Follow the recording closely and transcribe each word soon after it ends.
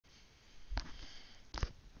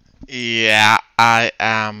Yeah, I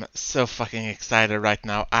am so fucking excited right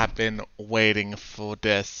now. I've been waiting for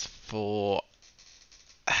this for...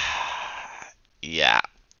 Yeah.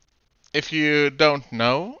 If you don't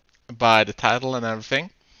know by the title and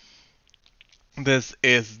everything, this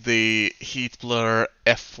is the Heatblur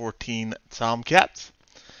F-14 Tomcat.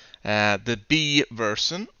 The B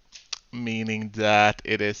version, meaning that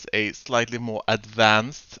it is a slightly more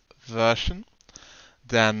advanced version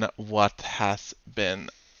than what has been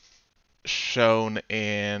shown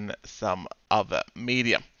in some other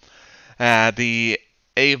media. The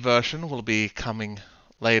A version will be coming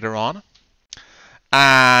later on.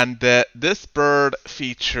 And this bird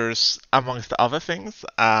features, amongst other things,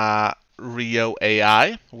 Rio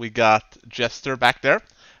AI. We got Jester back there.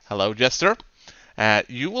 Hello, Jester.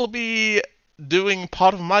 You will be doing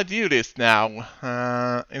part of my duties now.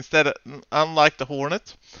 Unlike the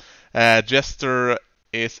Hornet, Jester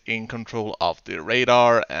is in control of the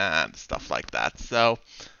radar and stuff like that. So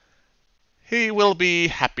he will be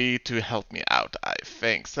happy to help me out, I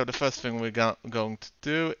think. So the first thing we're going to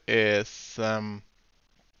do is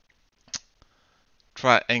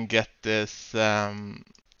try and get this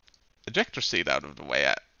ejector seat out of the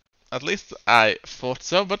way. At least I thought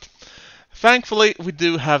so, but thankfully we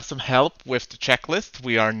do have some help with the checklist.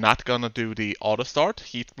 We are not gonna do the auto start.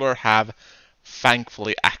 Heatblur have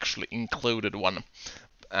thankfully actually included one,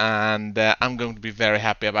 and I'm going to be very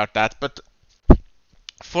happy about that. But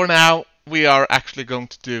for now, we are actually going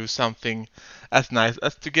to do something as nice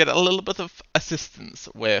as to get a little bit of assistance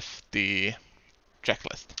with the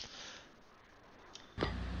checklist.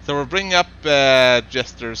 So we're bringing up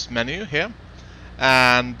Jester's menu here,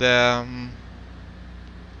 and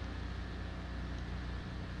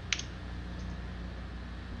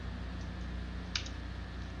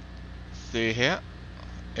see here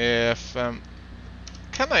if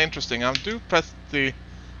kind of interesting. I do press the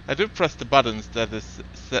buttons that is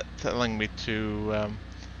telling me to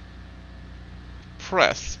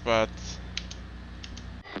press, but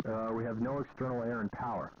we have no external air and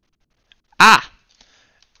power.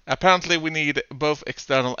 Apparently we need both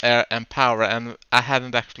external air and power, and I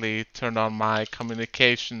hadn't actually turned on my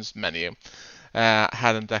communications menu.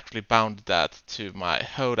 Hadn't actually bound that to my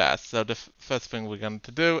HODAS. So the first thing we're going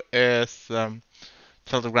to do is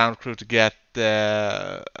tell the ground crew to get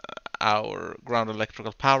our ground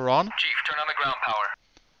electrical power on. Chief, turn on the ground power.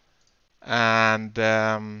 And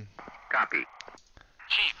Copy.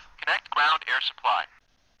 Chief, connect ground air supply.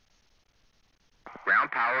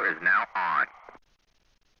 Ground power is now on.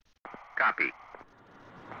 Copy.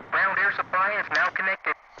 Ground air supply is now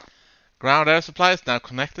connected. Ground air supply is now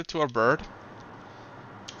connected to our bird.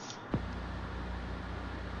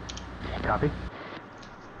 Copy.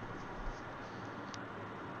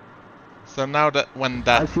 So now that when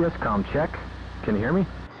that ICS comm check. Can you hear me?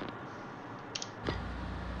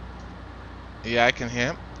 Yeah, I can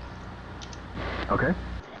hear him. Okay.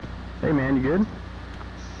 Hey man, you good?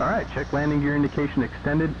 Alright, check landing gear indication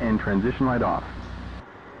extended and transition light off.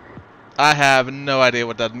 I have no idea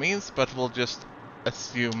what that means, but we'll just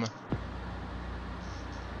assume.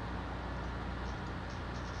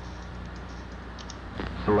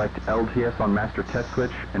 Select LTS on master test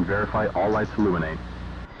switch and verify all lights illuminate.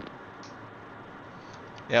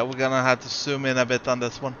 Yeah, we're gonna have to zoom in a bit on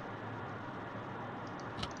this one.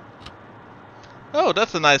 Oh,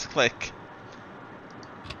 that's a nice click.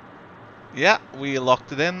 Yeah, we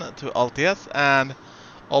locked it in to LTS, and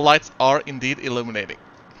all lights are indeed illuminating.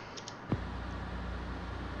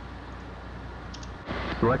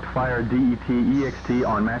 Select fire DET EXT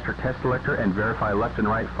on master test selector and verify left and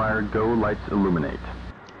right fire go lights illuminate.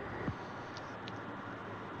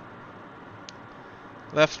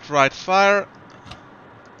 Left, right, fire.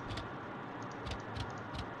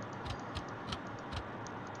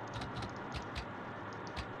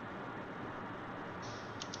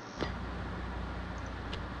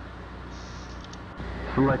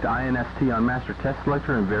 Select INST on master test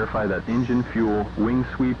selector and verify that engine, fuel, wing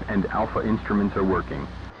sweep, and alpha instruments are working.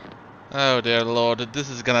 Oh dear lord, this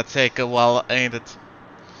is gonna take a while, ain't it?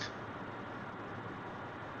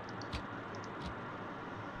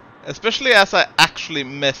 Especially as I actually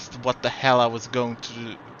missed what the hell I was going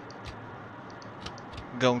to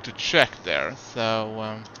check there.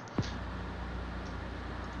 So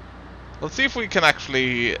let's see if we can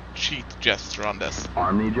actually cheat Jester on this.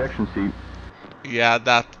 Arm the ejection seat. Yeah,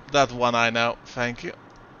 that one I know. Thank you.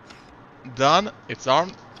 Done. It's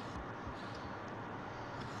armed.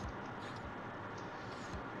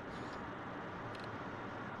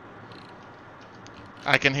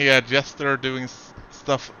 I can hear Jester doing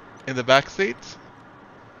stuff in the back seat.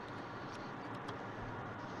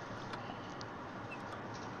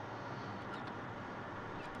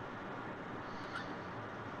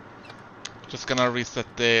 Just gonna reset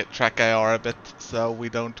the track IR a bit so we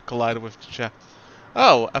don't collide with the chat.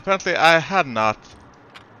 Oh, apparently I had not.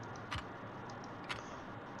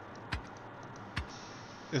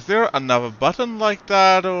 Is there another button like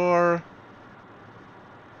that, or...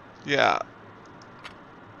 Yeah.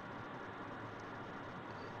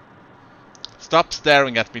 Stop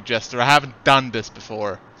staring at me, Jester. I haven't done this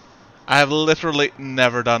before. I have literally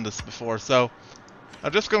never done this before, so...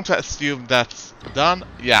 I'm just going to assume that's done.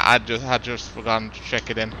 Yeah, I had just forgotten to check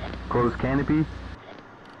it in. Close canopy.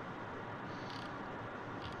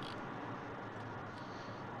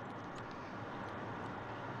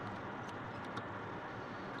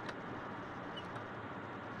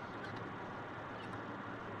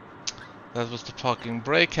 That was the parking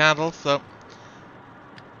brake handle, so...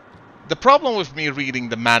 The problem with me reading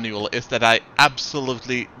the manual is that I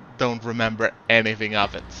absolutely don't remember anything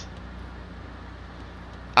of it.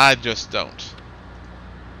 I just don't.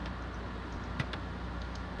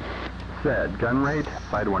 Set gun rate,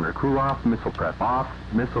 Sidewinder cool off, missile prep off,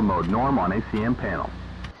 missile mode norm on ACM panel.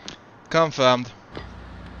 Confirmed.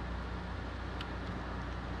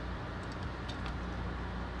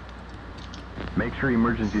 Make sure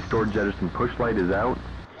emergency storage jettison push light is out.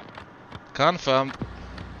 Confirmed.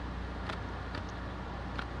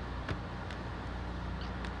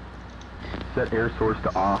 Set air source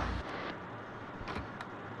to off.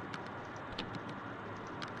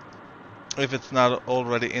 If it's not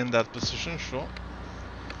already in that position, sure.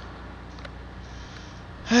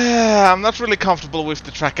 I'm not really comfortable with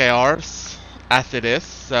the track ARs as it is,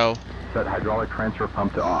 so... Set hydraulic transfer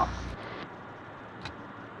pump to off.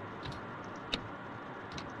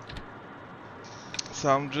 So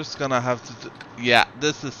I'm just gonna have to do... Yeah,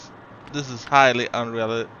 this is highly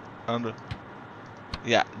unrealistic.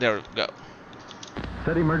 Yeah, there we go.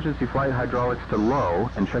 Set emergency flight hydraulics to low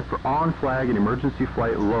and check for on flag and emergency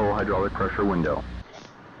flight low hydraulic pressure window.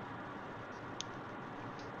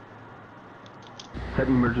 Set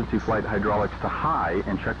emergency flight hydraulics to high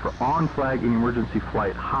and check for on flag and emergency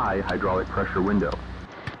flight high hydraulic pressure window.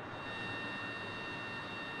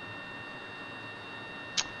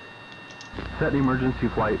 Set emergency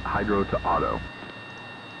flight hydro to auto.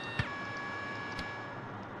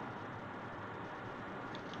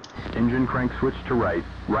 Engine crank switch to right.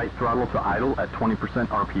 Right throttle to idle at 20%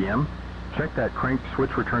 RPM. Check that crank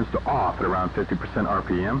switch returns to off at around 50%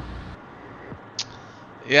 RPM.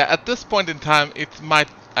 Yeah, at this point in time, it might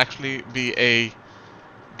actually be a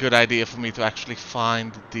good idea for me to actually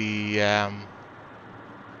find the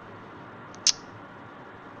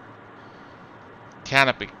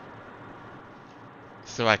canopy,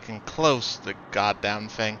 so I can close the goddamn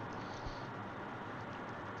thing.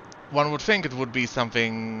 One would think it would be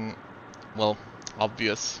something, well,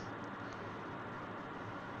 obvious.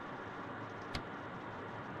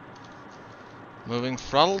 Moving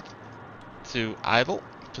throttle to idle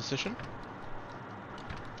position.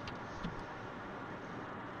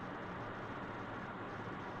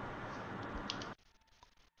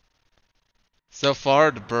 So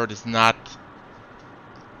far, the bird is not...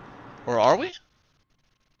 Or are we?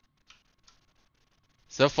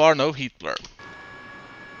 So far, no heat blur.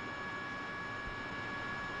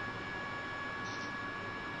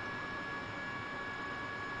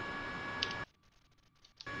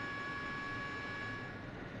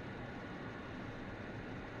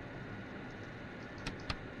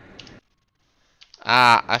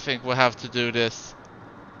 I think we'll have to do this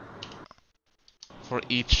for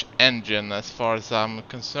each engine as far as I'm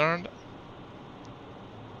concerned.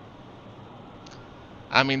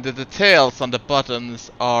 I mean, the details on the buttons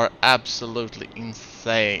are absolutely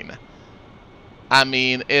insane. I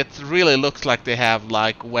mean, it really looks like they have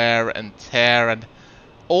like wear and tear, and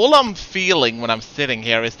all I'm feeling when I'm sitting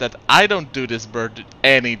here is that I don't do this bird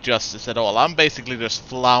any justice at all. I'm basically just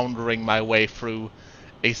floundering my way through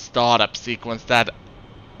a startup sequence that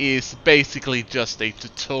is basically just a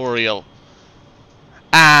tutorial.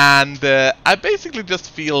 And I basically just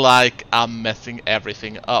feel like I'm messing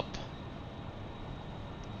everything up.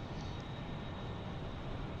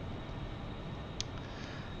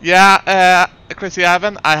 Yeah, Crazy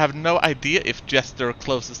Ivan, I have no idea if Jester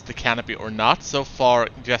closes the canopy or not. So far,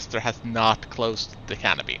 Jester has not closed the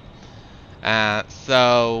canopy. Let's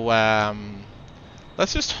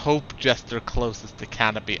just hope Jester closes the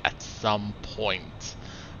canopy at some point.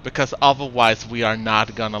 Because otherwise we are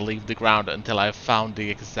not gonna leave the ground until I've found the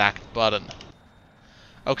exact button.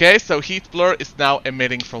 Okay, so heat blur is now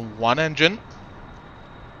emitting from one engine.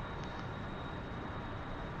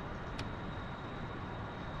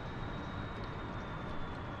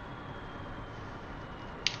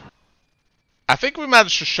 I think we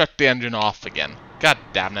managed to shut the engine off again. God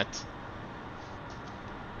damn it.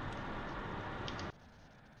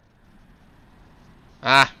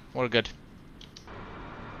 Ah, we're good.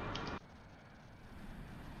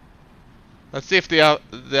 Let's see if the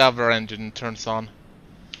other engine turns on.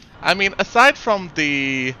 I mean, aside from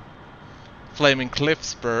the Flaming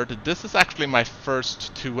Cliffs bird, this is actually my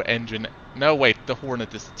first two-engine... No, wait, the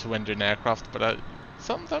Hornet is a two-engine aircraft, but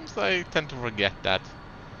sometimes I tend to forget that.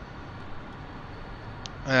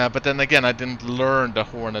 But then again, I didn't learn the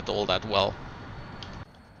Hornet all that well.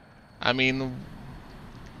 I mean,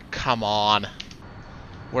 come on.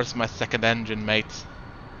 Where's my second engine, mate?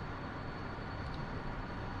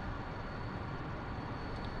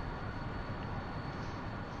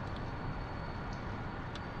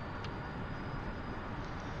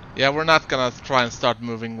 Yeah, we're not gonna try and start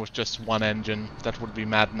moving with just one engine. That would be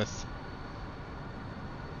madness.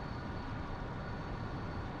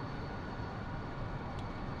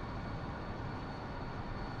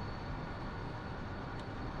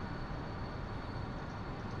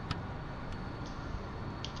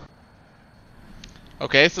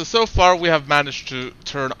 Okay, so far we have managed to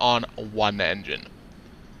turn on one engine.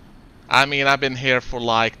 I mean, I've been here for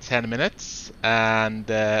like 10 minutes,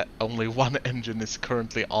 and only one engine is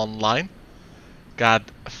currently online. God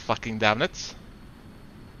fucking damn it.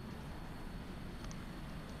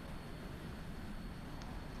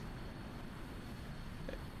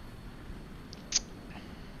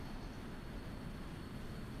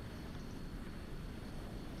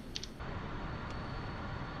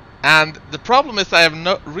 And the problem is I have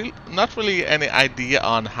not really any idea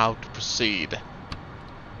on how to proceed.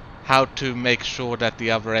 How to make sure that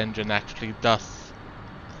the other engine actually does.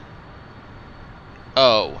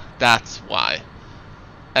 Oh, that's why.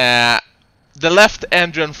 The left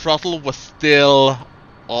engine throttle was still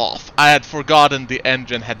off. I had forgotten the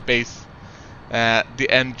engine had base. The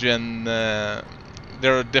engine. There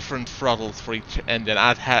are different throttles for each engine.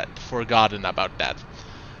 I had forgotten about that.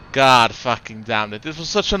 God fucking damn it. This was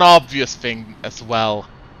such an obvious thing as well.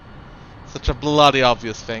 Such a bloody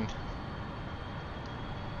obvious thing.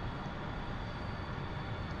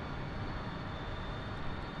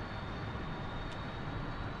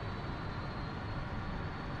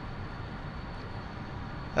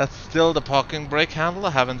 That's still the parking brake handle. I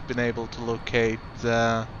haven't been able to locate...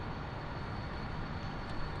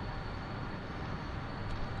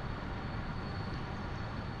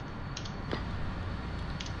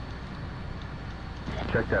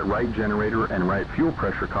 Check that right generator and right fuel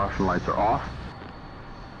pressure caution lights are off.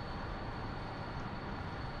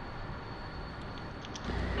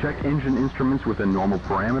 Check engine instruments within normal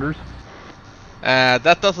parameters.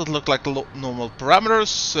 That doesn't look like normal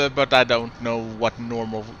parameters, but I don't know what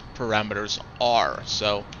normal parameters are,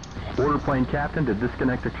 so... Order plane captain to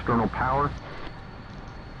disconnect external power.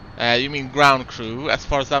 You mean ground crew? As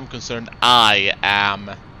far as I'm concerned, I am.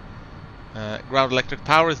 Ground electric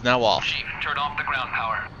power is now off. Chief, turn off the ground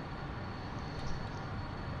power.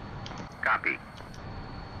 Copy.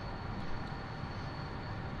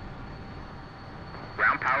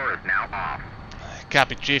 Ground power is now off.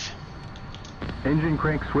 Copy, Chief. Engine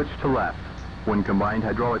crank switch to left. When combined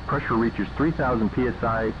hydraulic pressure reaches 3000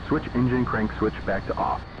 psi, switch engine crank switch back to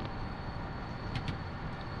off.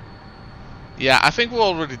 Yeah, I think we've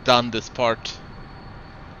already done this part.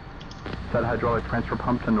 Set hydraulic transfer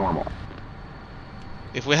pump to normal.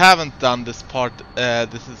 If we haven't done this part,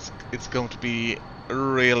 it's going to be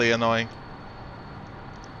really annoying.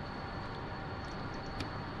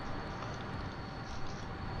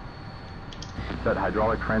 Set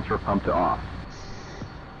hydraulic transfer pump to off.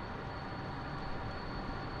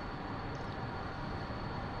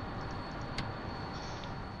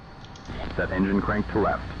 Set engine crank to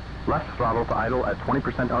left. Left throttle to idle at 20%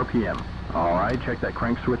 RPM. Alright, check that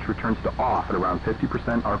crank switch returns to off at around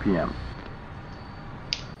 50% RPM.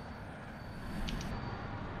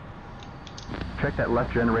 Check that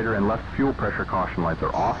left generator and left fuel pressure caution lights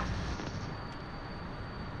are off.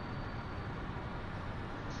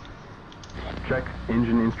 Check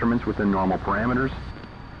engine instruments within normal parameters.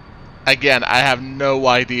 Again, I have no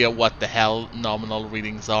idea what the hell nominal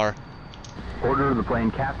readings are. Order the plane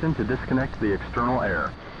captain to disconnect the external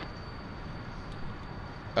air.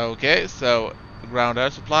 Okay, so ground air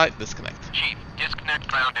supply, disconnect. Chief, disconnect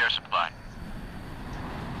ground air supply.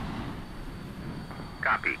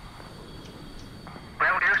 Copy.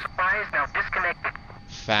 Ground air supply is now disconnected.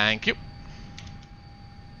 Thank you.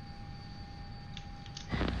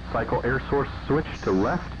 Cycle air source switch to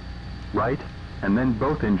left, right, and then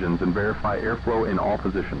both engines and verify airflow in all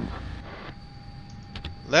positions.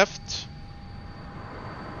 Left.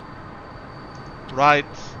 Right.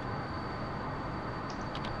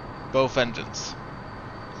 Both engines.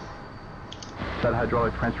 Set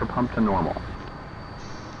hydraulic transfer pump to normal.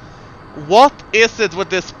 What is it with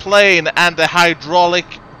this plane and the hydraulic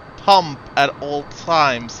pump at all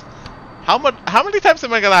times? How many times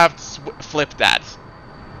am I gonna have to flip that?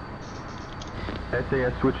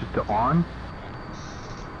 SAS switches to on.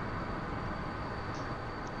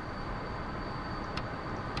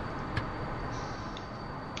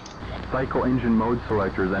 Cycle engine mode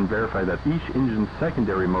selectors and verify that each engine's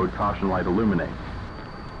secondary mode caution light illuminates.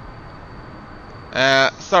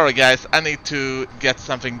 Sorry guys, I need to get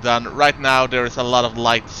something done. Right now there is a lot of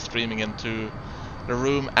light streaming into the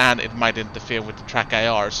room and it might interfere with the track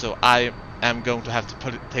IR, so I am going to have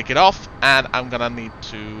to take it off, and I'm gonna need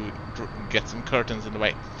to get some curtains in the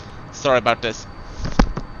way. Sorry about this.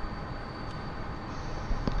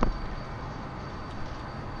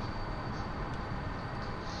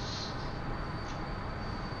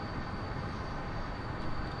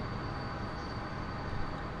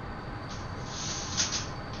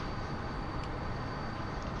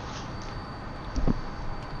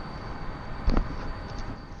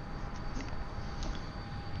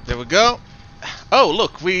 There we go. Oh,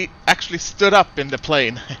 look, we actually stood up in the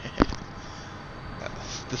plane.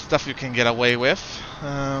 The stuff you can get away with.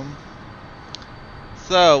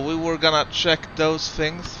 So, we were gonna check those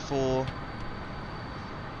things for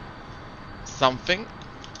something.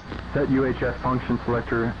 Set UHF function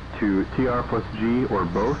selector to TR plus G or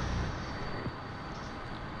both.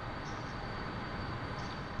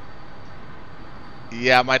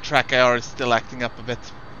 Yeah, my track IR is still acting up a bit.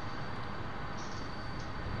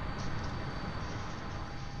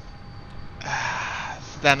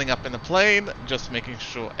 Standing up in the plane, just making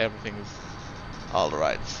sure everything is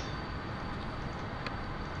alright.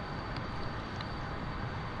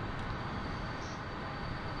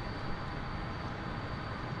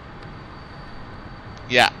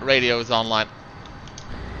 Yeah, radio is online.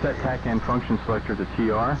 Set TAC and function selector to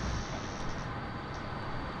TR.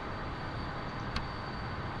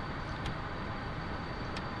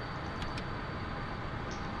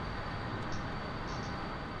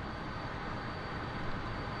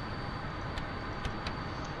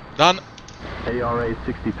 Done. ARA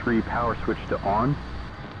 63 power switch to on.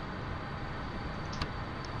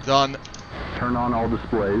 Done. Turn on all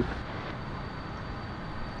displays.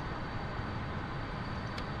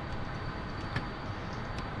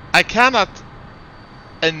 I cannot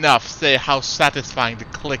enough say how satisfying the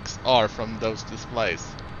clicks are from those displays.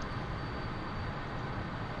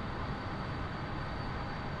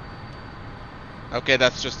 Okay,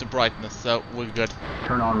 that's just the brightness, so we're good.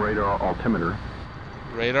 Turn on radar altimeter.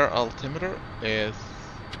 Radar altimeter is...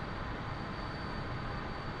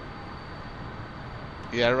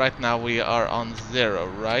 Yeah, right now we are on 0,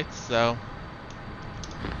 right? So...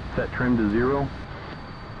 Set trim to 0.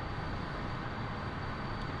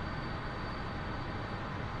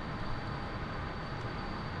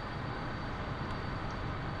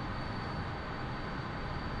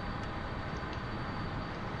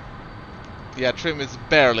 Yeah, trim is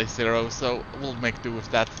barely 0, so we'll make do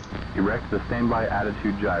with that. Erect the standby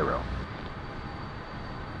attitude gyro.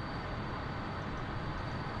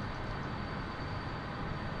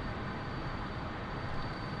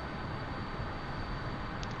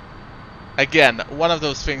 Again, one of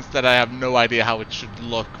those things that I have no idea how it should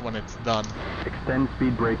look when it's done. Extend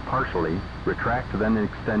speed brake partially. Retract, then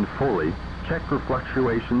extend fully. Check for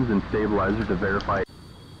fluctuations in stabilizer to verify.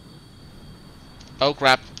 Oh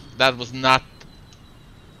crap, that was not...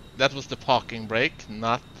 That was the parking brake,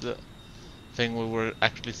 not the thing we were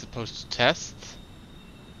actually supposed to test.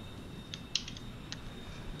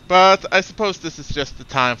 But I suppose this is just the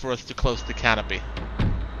time for us to close the canopy.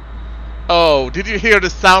 Oh, did you hear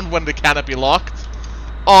the sound when the canopy locked?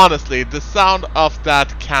 Honestly, the sound of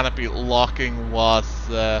that canopy locking was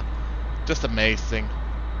just amazing.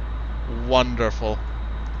 Wonderful.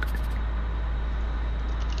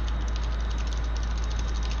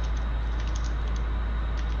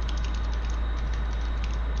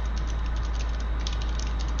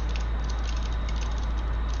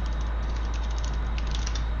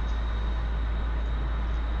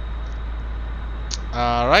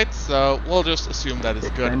 Alright, so we'll just assume that is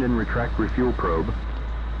good. Extend and retract refuel probe.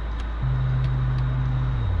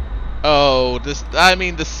 Oh, I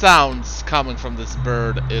mean, the sounds coming from this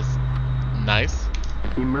bird is nice.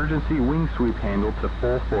 Emergency wing sweep handle to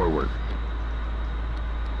full forward.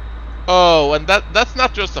 Oh, and that's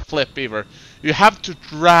not just a flip either. You have to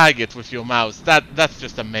drag it with your mouse. That's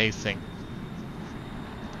just amazing.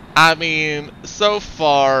 I mean, so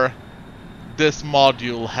far, this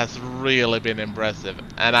module has really been impressive,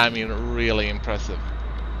 and I mean really impressive.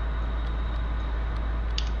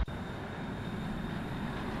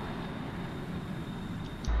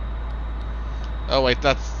 Oh wait,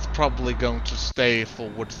 that's probably going to stay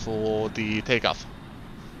forward for the takeoff.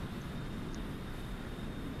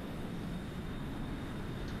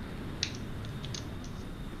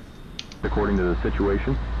 According to the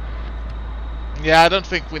situation. Yeah, I don't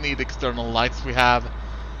think we need external lights. We have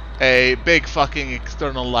a big fucking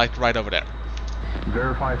external light right over there.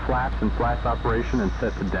 Verify flaps and flaps operation and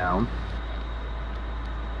set to down.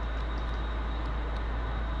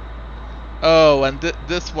 Oh, and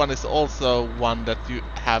this one is also one that you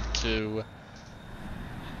have to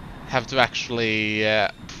actually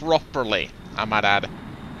properly, I might add.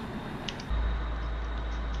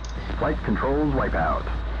 Flight controls wipe out.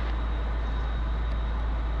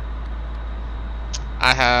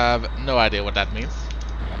 I have no idea what that means.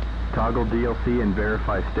 Toggle DLC and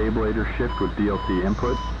verify stabilator shift with DLC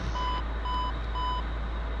input.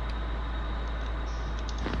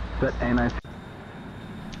 Set anti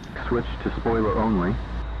switch to spoiler only.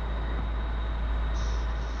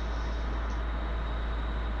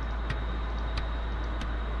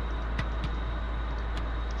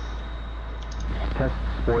 Test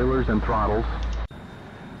spoilers and throttles.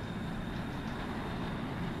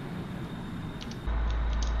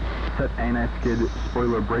 Set anti-skid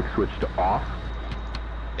spoiler brake switch to off.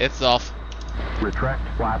 It's off. Retract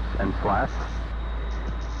flaps and slats.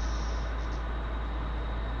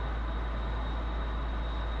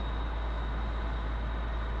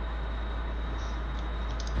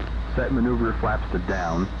 Set maneuver flaps to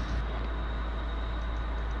down.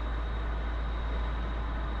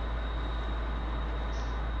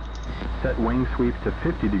 Set wing sweep to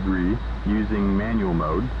 50 degree using manual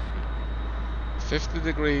mode. 50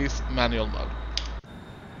 degrees manual mode.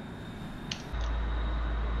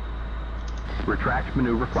 Retract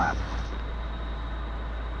maneuver flaps.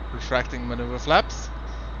 Retracting maneuver flaps.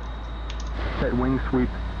 Set wing sweep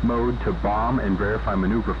mode to bomb and verify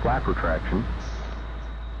maneuver flap retraction.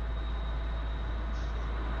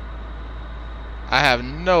 I have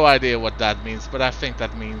no idea what that means, but I think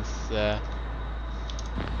that means...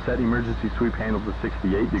 Set emergency sweep handle to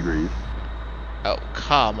 68 degrees. Oh,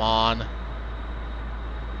 come on.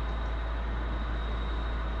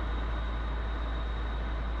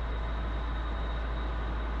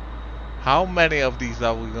 How many of these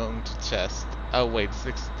are we going to test? Oh wait,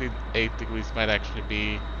 68 degrees might actually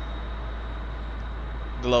be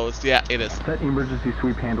the lowest. Yeah, it is. Set emergency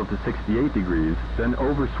sweep handle to 68 degrees, then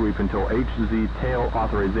oversweep until HZ tail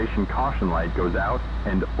authorization caution light goes out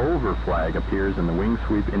and over flag appears in the wing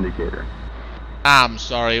sweep indicator. I'm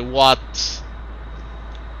sorry, what?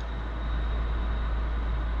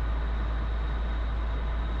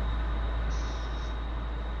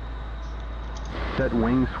 Set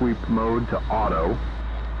wing sweep mode to auto.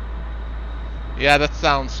 Yeah, that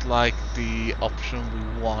sounds like the option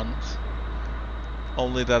we want.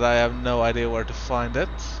 Only that I have no idea where to find it,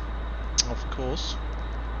 of course.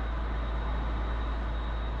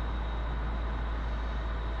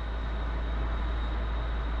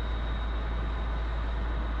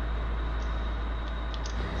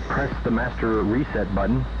 Press the master reset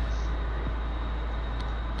button.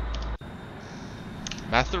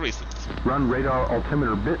 Master reset. Run radar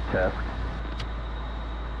altimeter bit test.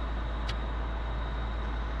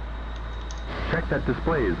 Check that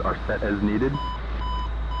displays are set as needed.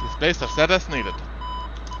 Displays are set as needed.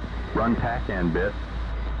 Run TACAN bit.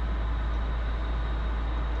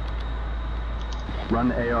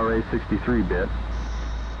 Run ARA 63 bit.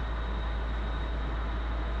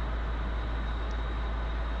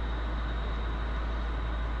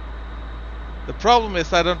 The problem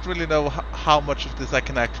is I don't really know how much of this I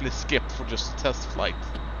can actually skip for just a test flight.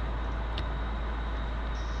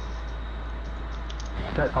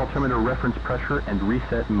 Set altimeter reference pressure and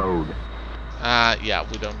reset mode. Yeah,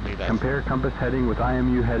 we don't need that. Compare compass heading with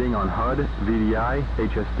IMU heading on HUD, VDI,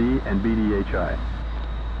 HSD, and BDHI.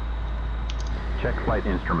 Check flight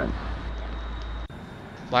instruments.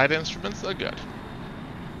 Flight instruments are good.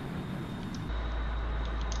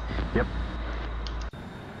 Yep.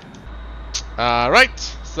 Right,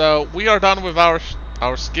 so we are done with our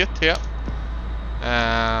skit here.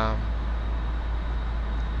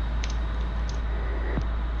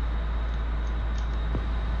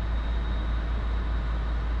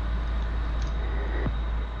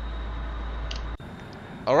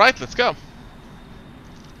 Alright, let's go.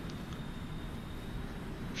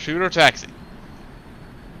 Shooter taxi.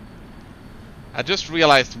 I just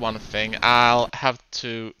realized one thing. I'll have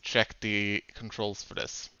to check the controls for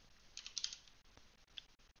this.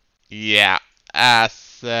 Yeah,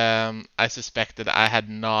 as I suspected, I had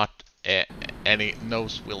not any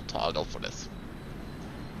nose wheel toggle for this.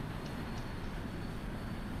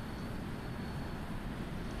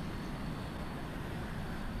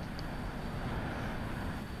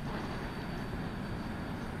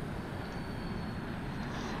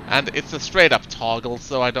 And it's a straight up toggle,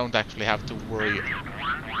 so I don't actually have to worry.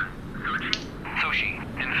 Sushi,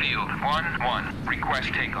 in field 1-1,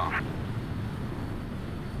 request takeoff.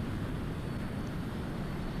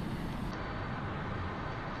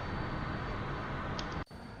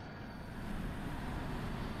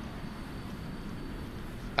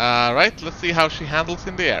 Right, let's see how she handles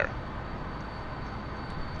in the air.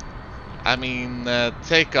 I mean,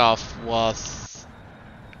 takeoff was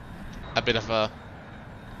a bit of a...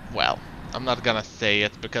 Well, I'm not gonna say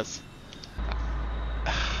it because...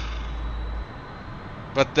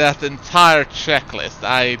 But that entire checklist,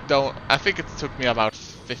 I think it took me about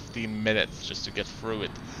 15 minutes just to get through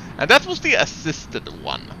it. And that was the assisted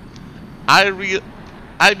one. I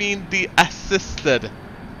mean the assisted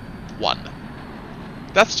one.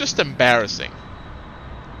 That's just embarrassing.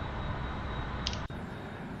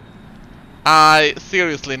 I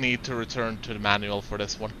seriously need to return to the manual for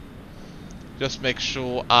this one. Just make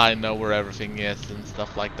sure I know where everything is and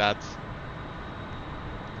stuff like that.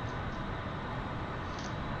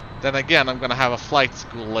 Then again, I'm gonna have a flight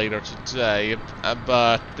school later today,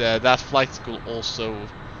 but that flight school also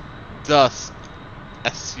does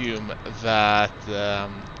assume that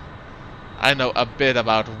I know a bit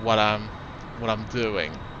about what I'm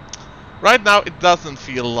doing. Right now, it doesn't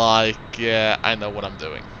feel like I know what I'm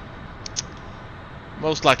doing.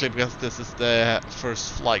 Most likely because this is the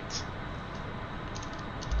first flight.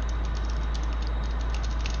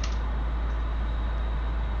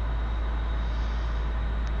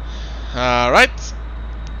 Alright.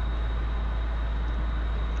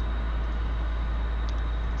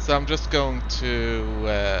 So I'm just going to...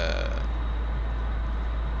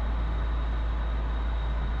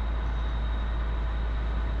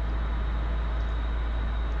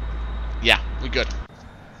 Yeah, we're good.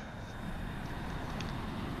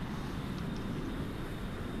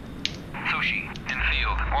 Sushi, in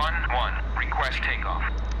field 1-1, request takeoff.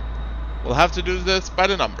 We'll have to do this by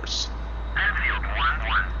the numbers. Field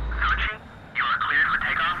 1-1, Sushi, you are cleared for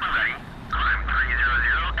takeoff and ready. Climb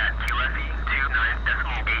 300 at QFE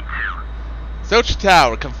 29.82. Sochi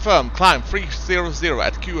Tower, confirmed, climb 300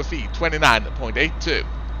 at QFE 29.82.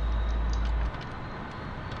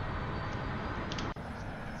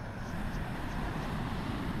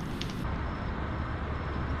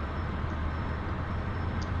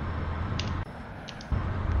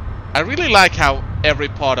 I really like how every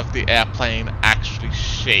part of the airplane actually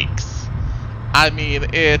shakes. I mean,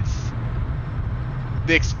 the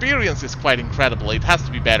experience is quite incredible. It has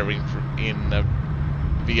to be better in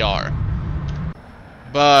VR.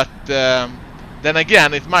 But then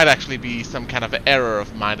again, it might actually be some kind of error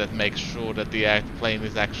of mine that makes sure that the airplane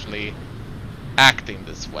is actually acting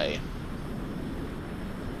this way.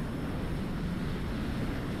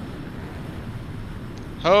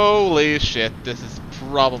 Holy shit, this is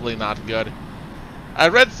probably not good. I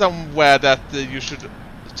read somewhere that you should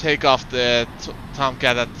take off the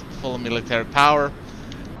Tomcat at full military power,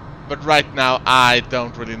 but right now I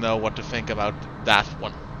don't really know what to think about that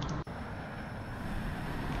one.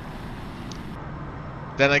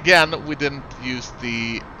 Then again, we didn't use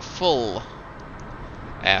the full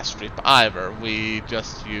airstrip either, we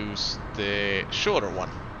just used the shorter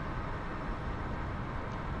one.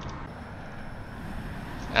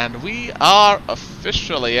 And we are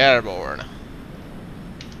officially airborne.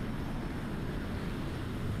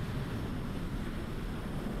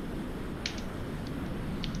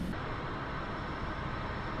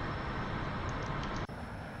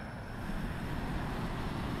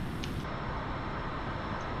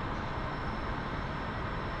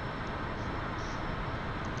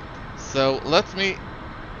 So let me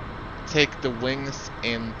take the wings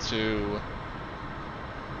into...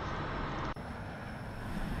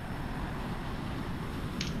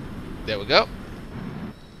 There we go.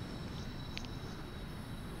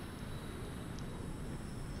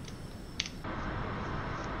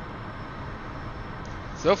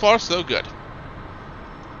 So far, so good.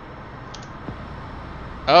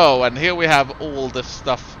 Oh, and here we have all the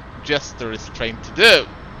stuff Jester is trained to do.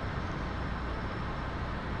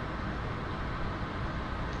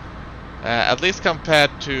 At least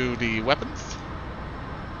compared to the weapons.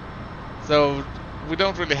 So we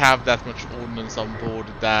don't really have that much ordnance on board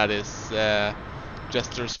that is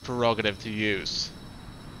Jester's prerogative to use.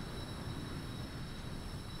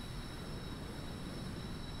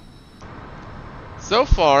 So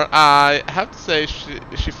far, I have to say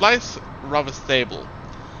she flies rather stable.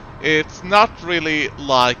 It's not really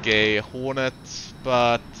like a Hornet,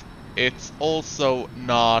 but it's also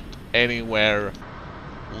not anywhere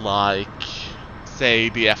like, say,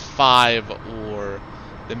 the F-5 or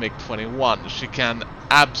the MiG-21. She can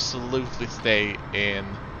absolutely stay in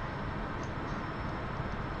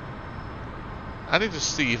I need to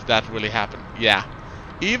see if that really happened. Yeah.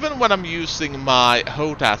 Even when I'm using my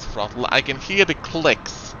HOTAS throttle, I can hear the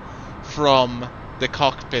clicks from the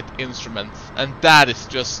cockpit instruments, and that is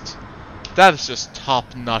just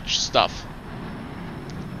top-notch stuff.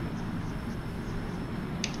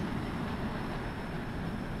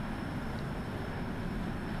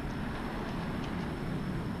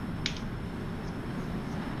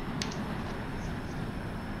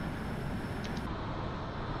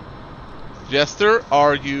 Jester,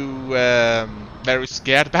 are you very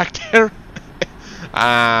scared back there?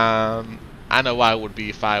 I know I would be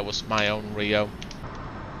if I was my own Rio.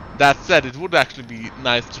 That said, it would actually be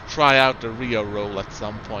nice to try out the Rio role at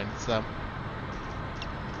some point, so...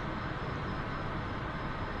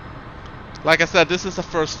 Like I said, this is the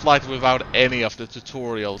first flight without any of the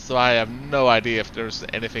tutorials, so I have no idea if there's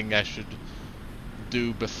anything I should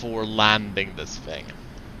do before landing this thing.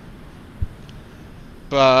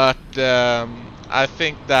 But I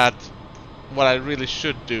think that what I really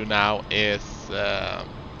should do now is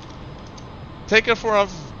take her for a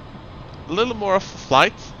little more of a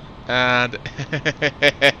flight, and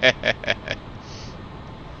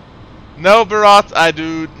no, Barat, I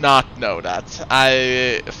do not know that.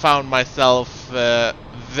 I found myself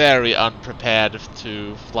very unprepared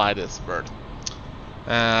to fly this bird.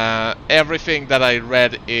 Everything that I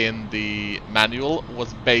read in the manual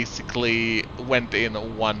was basically went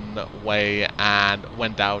in one way and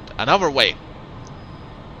went out another way.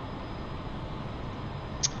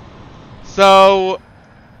 So,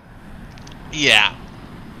 yeah.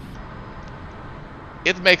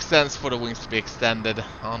 It makes sense for the wings to be extended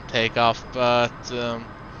on takeoff, but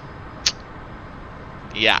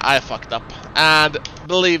yeah, I fucked up. And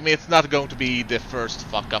believe me, it's not going to be the first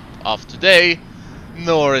fuck up of today,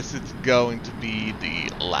 nor is it going to be the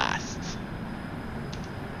last.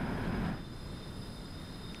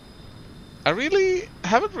 I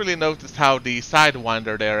haven't really noticed how the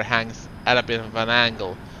Sidewinder there hangs at a bit of an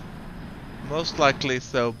angle. Most likely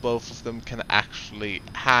so both of them can actually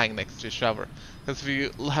hang next to each other. Because if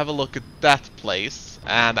you have a look at that place,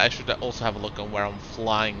 and I should also have a look on where I'm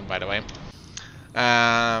flying, by the way,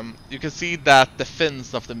 you can see that the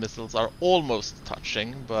fins of the missiles are almost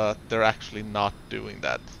touching, but they're actually not doing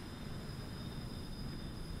that.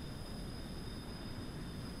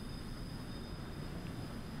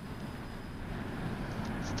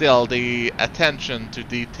 Still, the attention to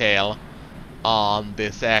detail on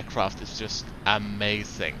this aircraft is just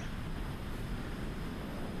amazing.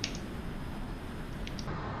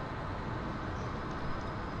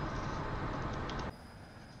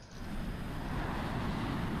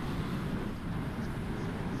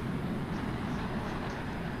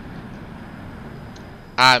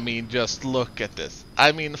 I mean, just look at this.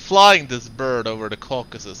 I mean, flying this bird over the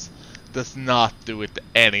Caucasus does not do it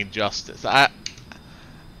any justice.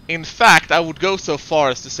 In fact, I would go so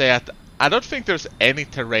far as to say that I don't think there's any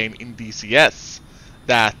terrain in DCS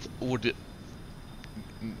that would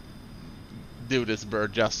do this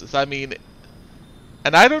bird justice. I mean,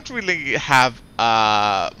 and I don't really have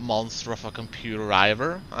a monster of a computer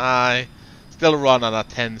either. I still run on a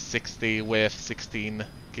 1060 with 16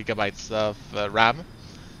 gigabytes of RAM.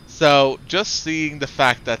 So just seeing the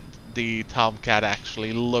fact that the Tomcat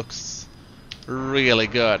actually looks really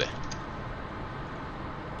good.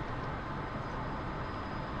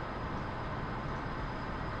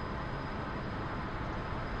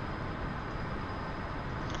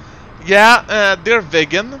 Yeah, Dear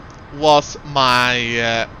Vegan was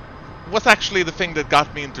was actually the thing that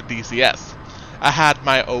got me into DCS. I had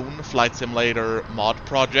my own flight simulator mod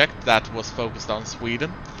project that was focused on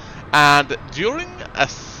Sweden. And during a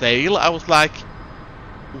sale, I was like,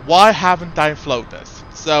 why haven't I flown this?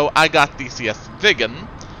 So I got DCS Vegan,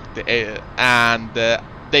 and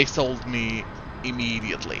they sold me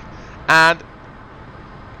immediately. And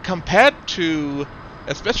compared to,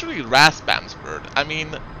 especially Raspam's bird, I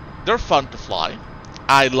mean, they're fun to fly.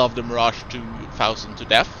 I love the Mirage 2000 to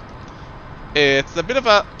death. It's a bit of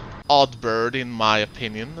a odd bird in my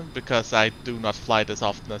opinion, because I do not fly it as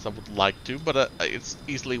often as I would like to, but it's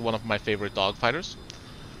easily one of my favorite dogfighters.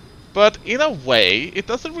 But in a way, it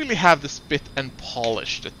doesn't really have the spit and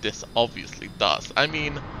polish that this obviously does. I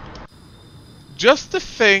mean, just the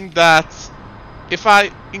thing that if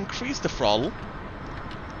I increase the throttle,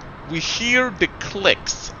 we hear the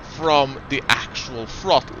clicks from the actual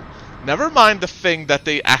throttle. Never mind the thing that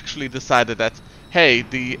they actually decided that, hey,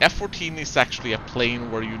 the F-14 is actually a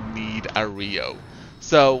plane where you need a Rio.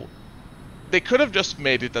 So they could have just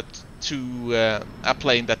made it a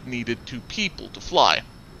plane that needed 2 people to fly.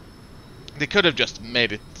 They could have just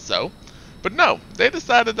made it so. But no, they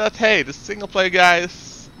decided that, hey, the single player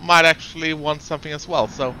guys might actually want something as well,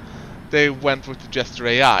 so they went with the Jester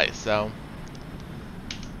AI. So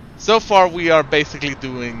far we are basically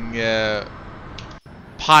doing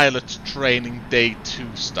pilot training day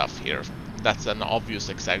 2 stuff here. That's an obvious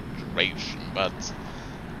exaggeration, but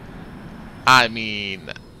I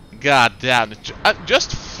mean, god damn it,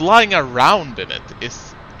 just flying around in it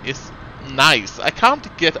is nice. I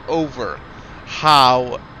can't get over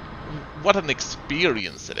what an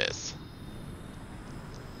experience it is.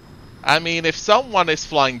 I mean, if someone is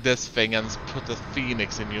flying this thing and put a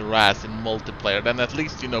Phoenix in your ass in multiplayer, then at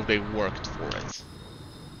least you know they worked for it.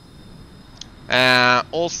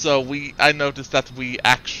 Also, I noticed that we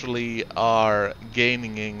actually are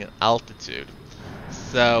gaining in altitude.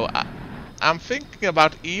 So, I'm thinking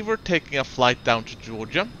about either taking a flight down to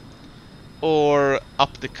Georgia, or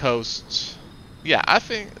up the coast. Yeah, I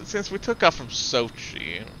think, since we took off from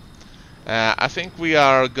Sochi, I think we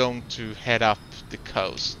are going to head up the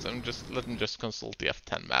coast. Let me just consult the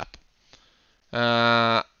F10 map.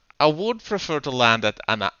 I would prefer to land at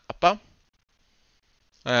Anapa,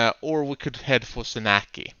 or we could head for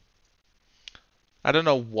Senaki. I don't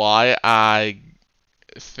know why I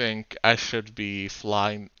think I should be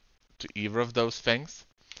flying to either of those things,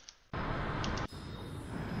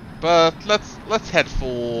 but let's head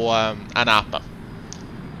for Anapa.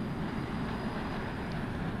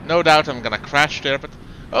 No doubt I'm gonna crash there, but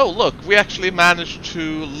oh look, we actually managed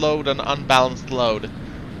to load an unbalanced load.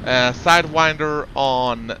 Sidewinder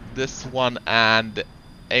on this one and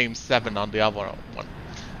aim 7 on the other one.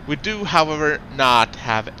 We do, however, not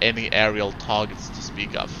have any aerial targets to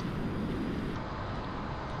speak of.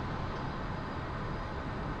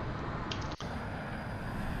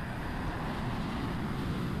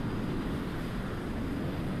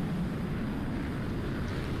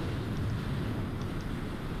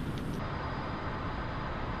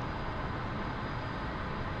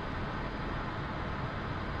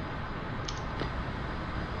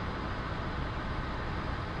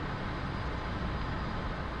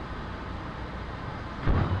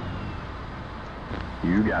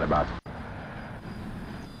 You got it, boss.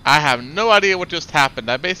 I have no idea what just happened.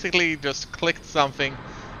 I basically just clicked something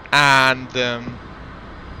and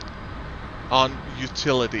on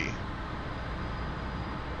utility.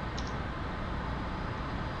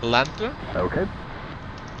 Lantern? Okay.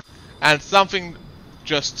 And something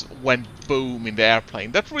just went boom in the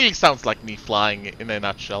airplane. That really sounds like me flying in a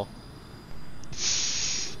nutshell.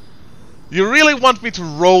 You really want me to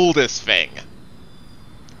roll this thing?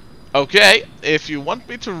 Okay, if you want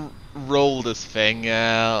me to roll this thing,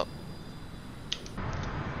 as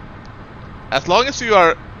long as you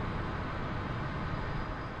are...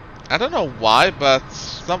 I don't know why, but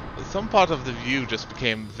some part of the view just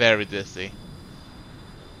became very dizzy.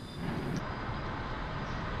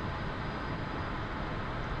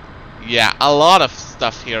 Yeah, a lot of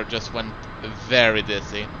stuff here just went very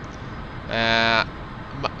dizzy.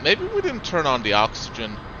 Maybe we didn't turn on the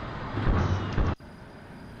oxygen.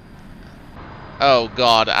 Oh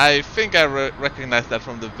god, I think I recognize that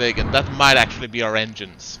from the Vegan. That might actually be our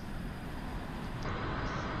engines.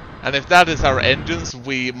 And if that is our engines,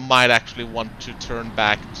 we might actually want to turn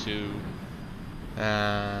back to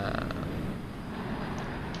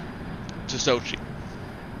Sochi.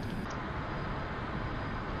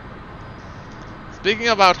 Speaking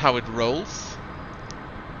about how it rolls,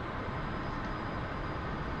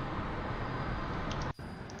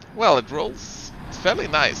 well, it rolls fairly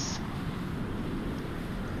nice.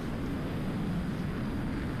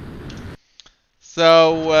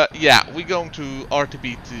 So, yeah, we're going to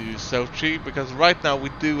RTB to Sochi, because right now we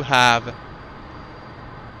do have...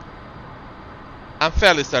 I'm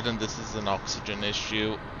fairly certain this is an oxygen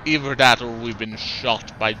issue. Either that or we've been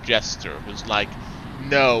shot by Jester, who's like,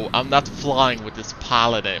 no, I'm not flying with this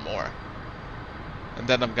pilot anymore. And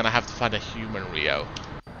then I'm gonna have to find a human Rio.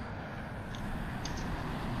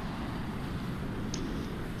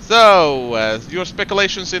 So, your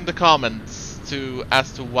speculations in the comments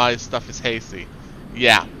as to why stuff is hazy.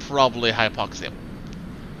 Yeah, probably hypoxia.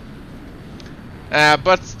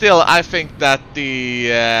 But still, I think that the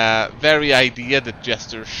very idea that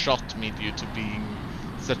Jester shot me due to being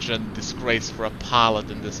such a disgrace for a pilot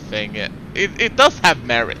in this thing, it does have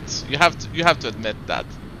merits. You have to admit that.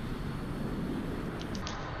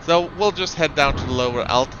 So we'll just head down to the lower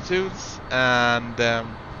altitudes, and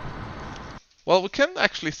well, we can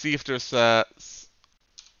actually see if there's a...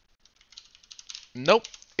 Nope.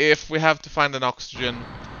 If we have to find an oxygen,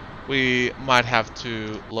 we might have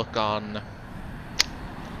to look on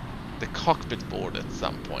the cockpit board at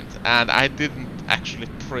some point. And I didn't actually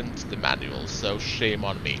print the manual, so shame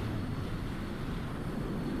on me.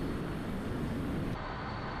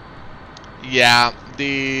 Yeah,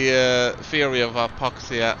 the theory of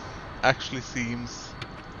hypoxia actually seems...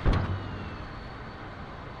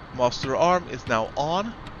 Master arm is now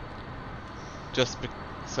on. Just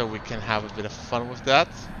so we can have a bit of fun with that.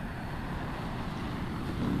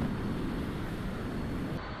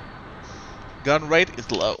 Gun rate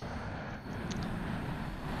is low.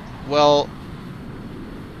 Well,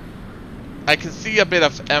 I can see a bit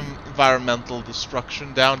of environmental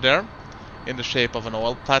destruction down there in the shape of an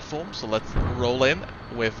oil platform, so let's roll in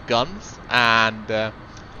with guns and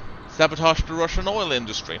sabotage the Russian oil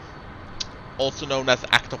industry, also known as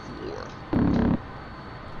act of war.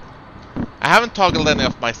 I haven't toggled any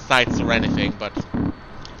of my sights or anything, but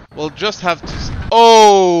we'll just have to...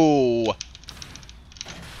 Oh!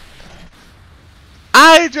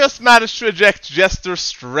 I just managed to eject Jester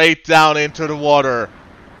straight down into the water.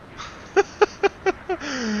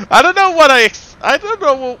 I don't know what I don't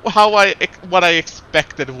know how what I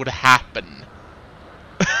expected would happen.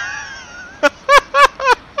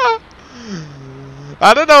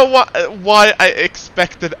 I don't know why I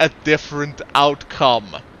expected a different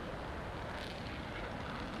outcome.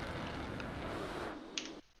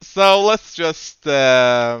 So let's just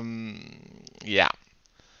yeah.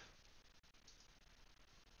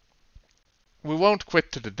 We won't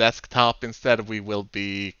quit to the desktop, instead we will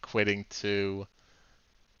be quitting to...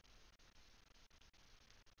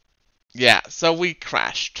 Yeah, so we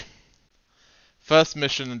crashed. First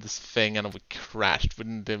mission in this thing and we crashed. We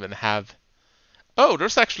didn't even have... Oh,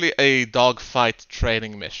 there's actually a dogfight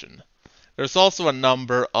training mission. There's also a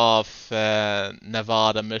number of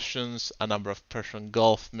Nevada missions, a number of Persian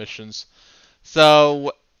Gulf missions.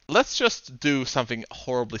 So let's just do something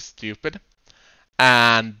horribly stupid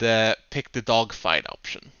and pick the dogfight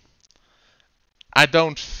option. I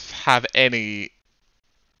don't have any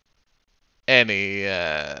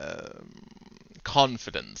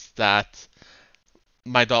confidence that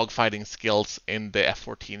my dogfighting skills in the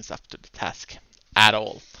F-14 is up to the task at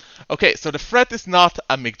all. Okay, so the threat is not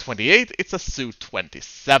a MiG-28, it's a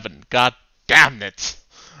Su-27. God damn it!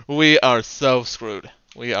 We are so screwed.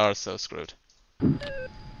 We are so screwed.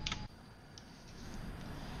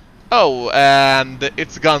 Oh, and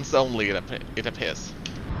it's guns only, it appears.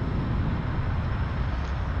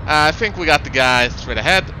 I think we got the guy straight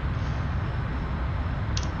ahead.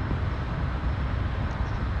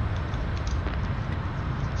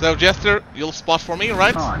 So, Jester, you'll spot for me,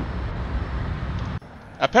 right?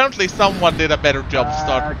 Apparently someone did a better job to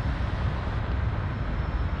start.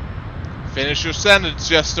 Finish your sentence,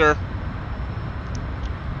 Jester.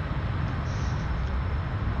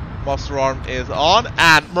 Master arm is on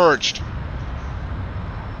and merged.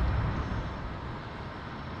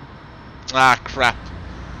 Ah, crap.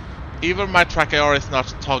 Either my track AR is not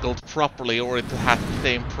toggled properly or it has the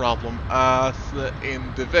same problem as in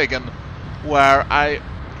the Vegan, where I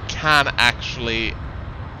can actually,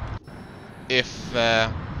 if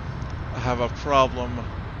I have a problem,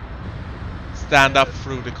 stand up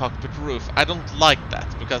through the cockpit roof. I don't like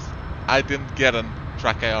that because I didn't get a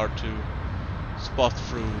track AR to spot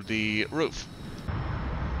through the roof.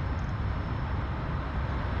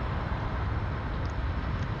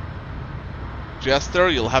 Jester,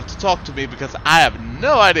 you'll have to talk to me because I have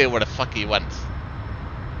no idea where the fuck he went.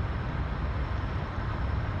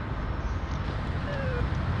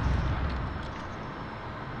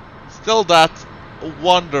 Still that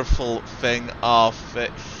wonderful thing of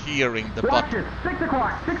hearing the button. 6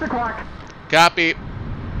 o'clock, 6 o'clock. Copy.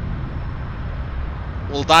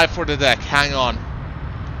 We'll dive for the deck, hang on.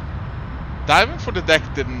 Diving for the deck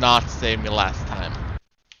did not save me last time.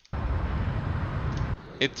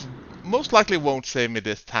 It most likely won't save me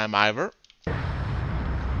this time either.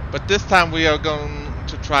 But this time we are going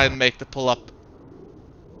to try and make the pull-up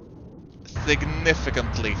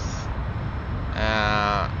significantly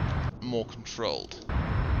more controlled.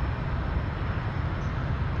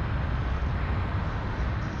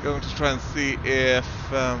 Going to try and see if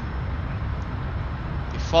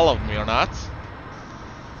he followed me or not.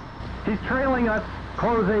 He's trailing us,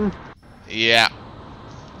 closing. Yeah,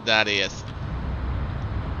 that is.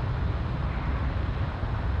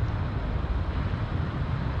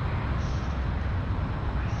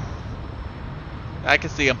 I can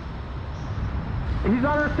see him. He's on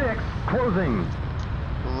our 6, closing.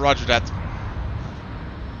 Roger that.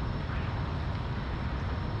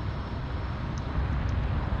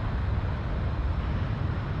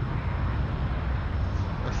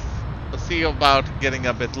 Let's see about getting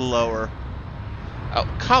a bit lower. Oh,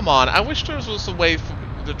 come on. I wish there was a way for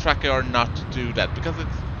the track AR not to do that, because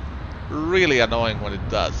it's really annoying when it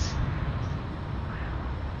does.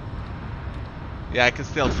 Yeah, I can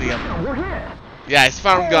still see him. We're hit. Yeah, he's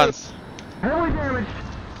firing guns. Heavily damaged.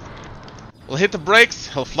 We'll hit the brakes,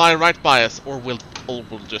 he'll fly right by us, or we'll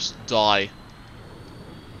just die.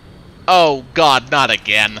 Oh god, not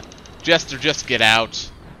again. Jester, just get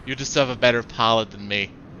out. You deserve a better pilot than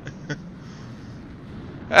me.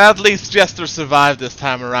 At least Jester survived this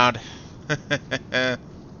time around.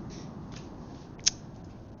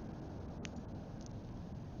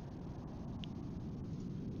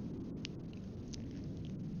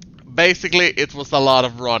 Basically, it was a lot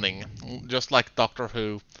of running. Just like Doctor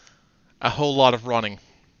Who. A whole lot of running.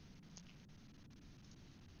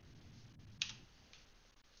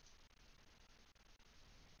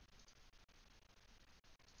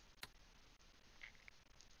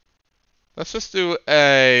 Let's just do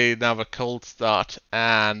another cold start,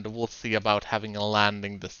 and we'll see about having a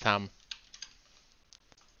landing this time.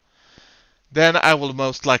 Then I will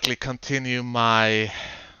most likely continue my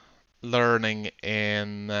learning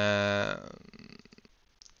in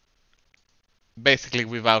basically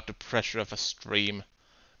without the pressure of a stream.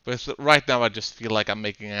 But right now I just feel like I'm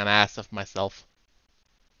making an ass of myself.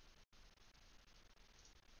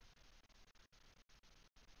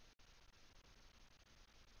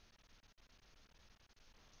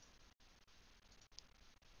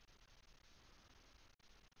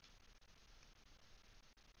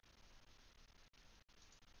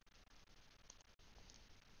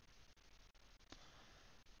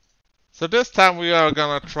 So this time we are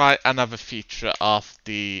gonna try another feature of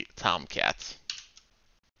the Tomcat.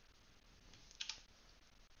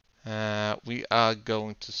 We are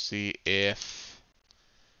going to see if...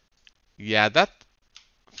 Yeah, that...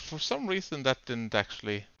 For some reason that didn't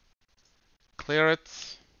actually clear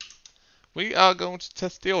it. We are going to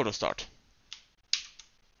test the auto start.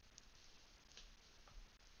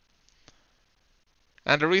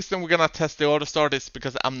 And the reason we're gonna test the auto start is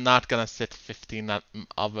because I'm not gonna sit 15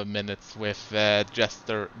 other minutes with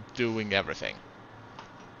Jester doing everything.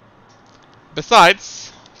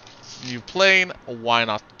 Besides, new plane, why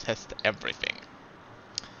not test everything?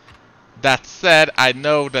 That said, I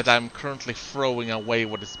know that I'm currently throwing away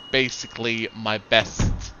what is basically my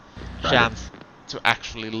best chance to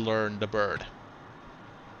actually learn the bird.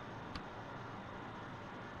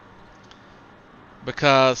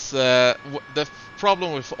 Because the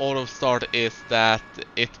problem with auto start is that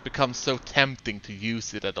it becomes so tempting to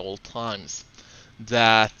use it at all times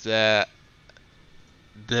that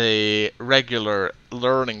the regular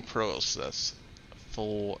learning process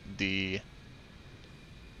for the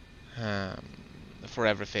for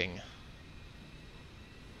everything,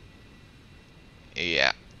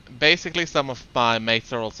 yeah, basically some of my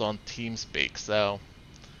mates are also on TeamSpeak, so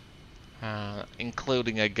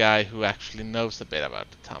including a guy who actually knows a bit about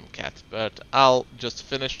the Tomcat. But I'll just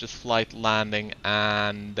finish this flight landing,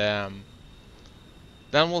 and then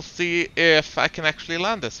we'll see if I can actually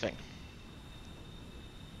land this thing.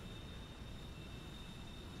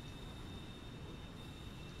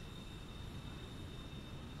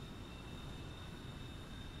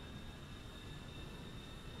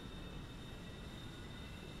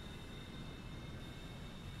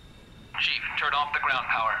 Chief, turn off the ground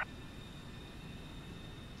power.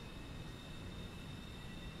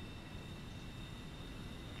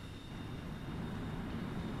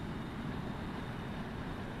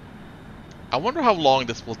 I wonder how long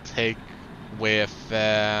this will take with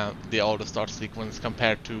the auto start sequence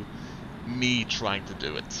compared to me trying to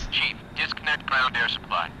do it. Chief, disconnect ground air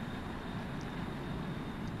supply.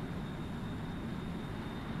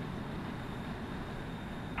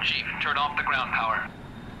 Chief, turn off the ground power.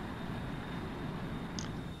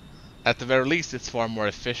 At the very least, it's far more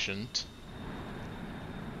efficient.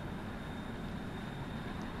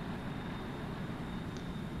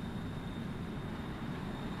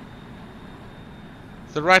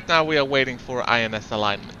 So right now we are waiting for INS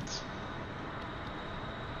alignment.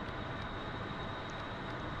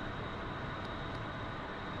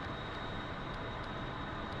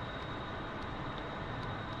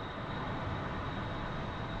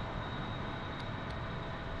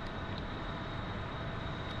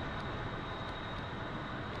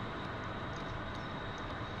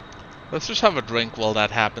 Let's just have a drink while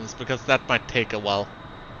that happens, because that might take a while.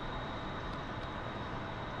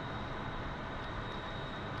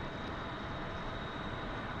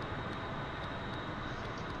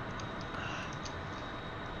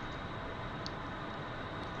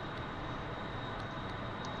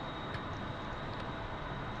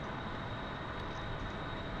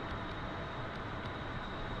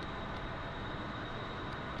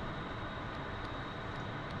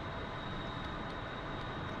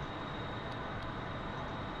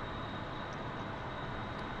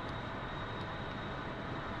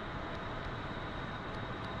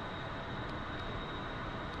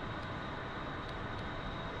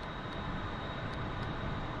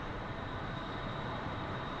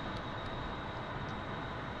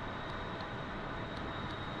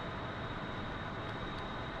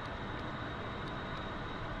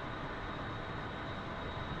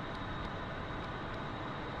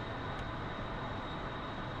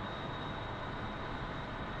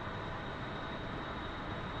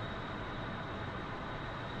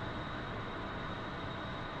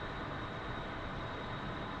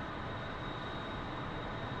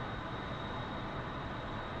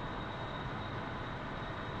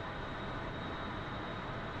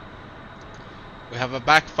 have a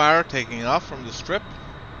backfire taking off from the strip.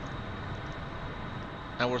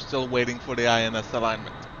 And we're still waiting for the INS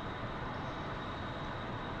alignment.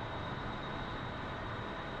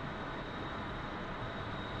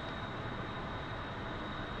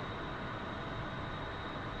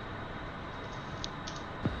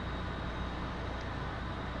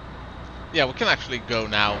 Yeah, we can actually go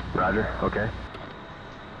now. Roger, okay.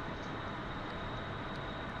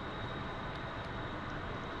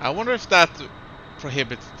 I wonder if that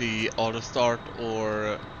prohibits the auto start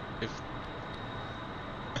or if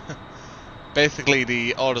basically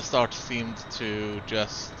the auto start seemed to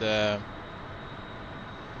just yeah,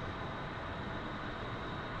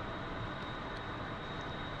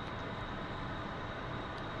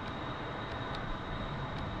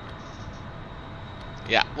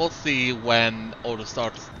 we'll see when auto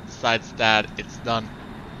start decides that it's done.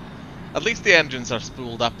 At least the engines are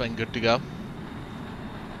spooled up and good to go.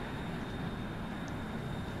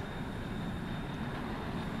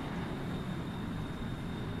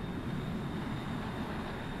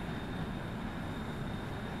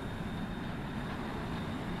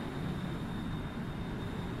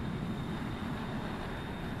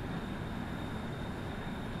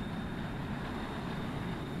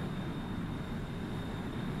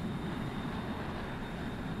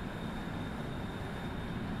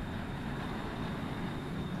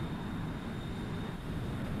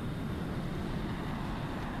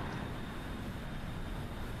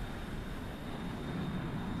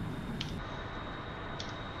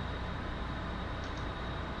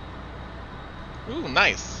 Ooh,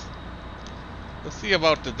 nice. Let's see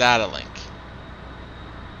about the data link.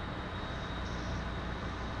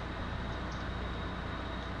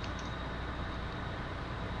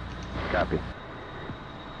 Copy.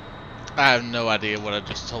 I have no idea what I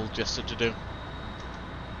just told Jester to do.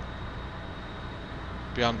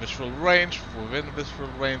 Beyond visual range, within visual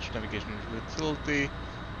range, navigation utility,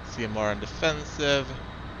 CMR and defensive,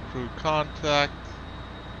 crew contact.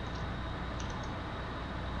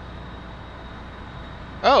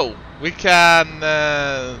 Oh, we can...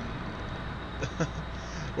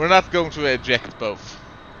 we're not going to eject both.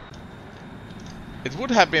 It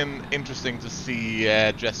would have been interesting to see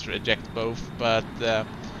Jester eject both, but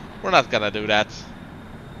we're not gonna do that.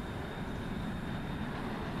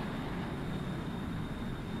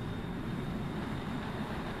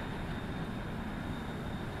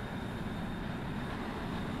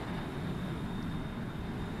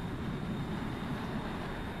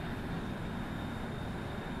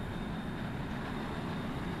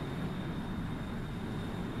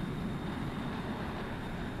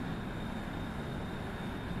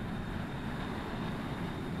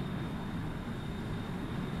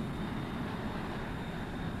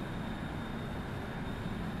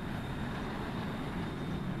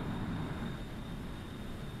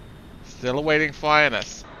 Still waiting for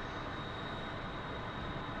INS.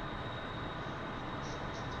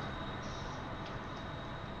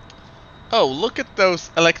 Oh, look at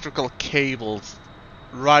those electrical cables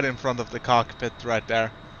right in front of the cockpit right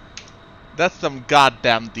there. That's some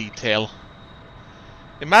goddamn detail.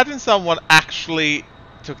 Imagine someone actually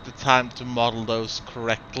took the time to model those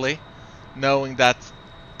correctly, knowing that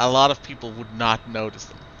a lot of people would not notice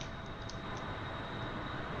them.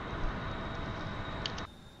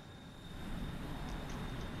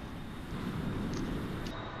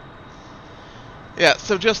 Yeah,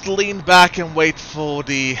 so just lean back and wait for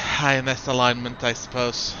the INS alignment, I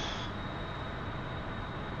suppose.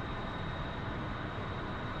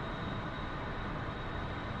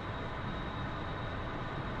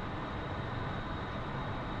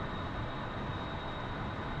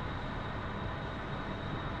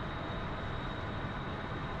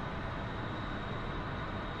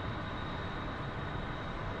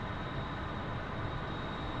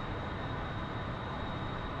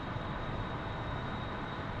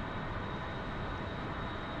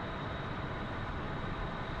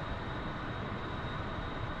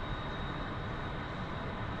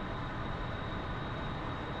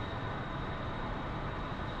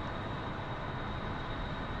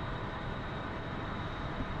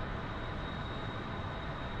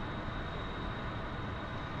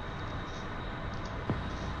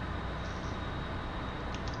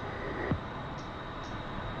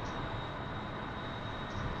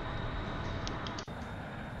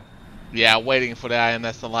 Yeah, waiting for the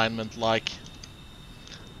INS alignment, like.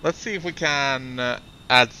 Let's see if we can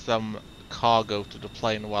add some cargo to the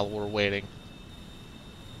plane while we're waiting.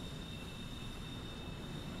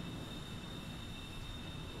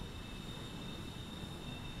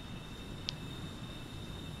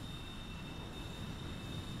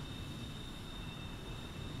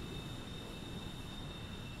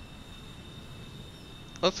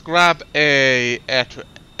 Let's grab a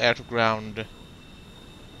air to ground.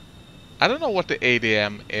 I don't know what the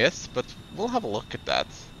ADM is, but we'll have a look at that.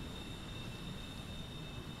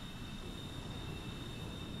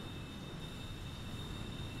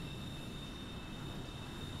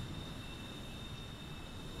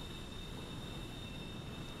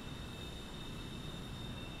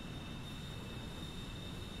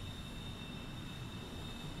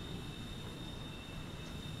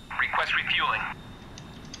 Request refueling.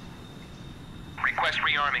 Request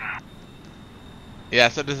rearming. Yeah,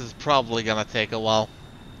 so this is probably gonna take a while.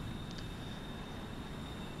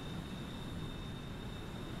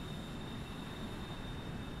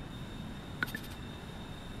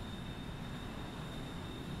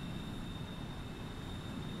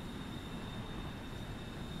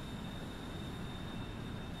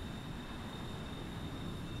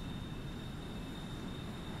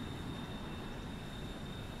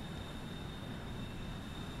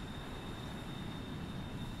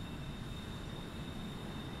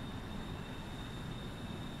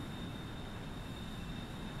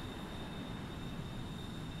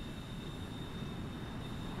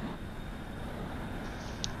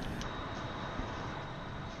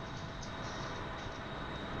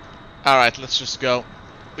 Alright, let's just go.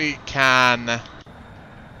 We can...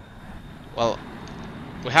 Well,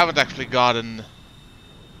 we haven't actually gotten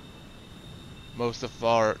most of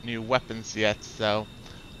our new weapons yet, so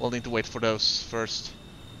we'll need to wait for those first.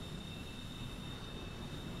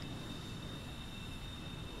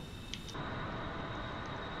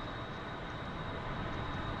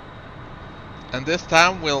 And this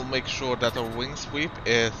time we'll make sure that our wing sweep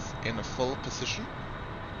is in a full position.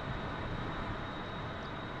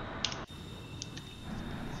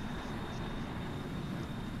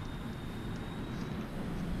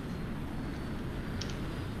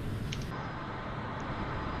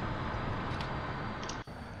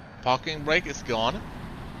 Parking brake is gone.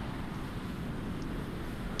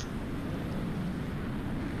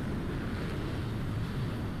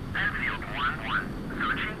 Enfield 1-1.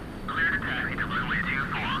 Searching. Clear to taxi to runway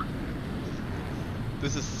 24.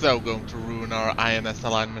 This is so going to ruin our INS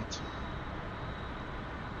alignment.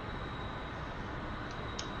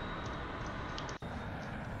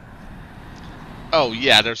 Oh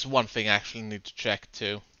yeah, there's one thing I actually need to check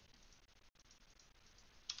too.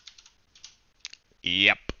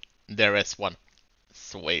 Yep, there is one.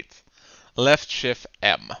 Sweet. Left shift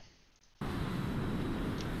M.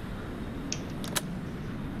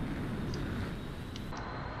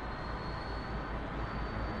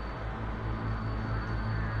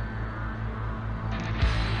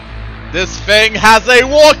 This thing has a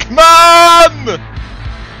Walkman!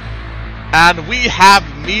 And we have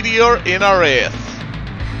Meteor in our ears.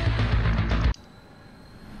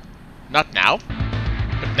 Not now,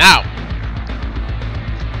 but now.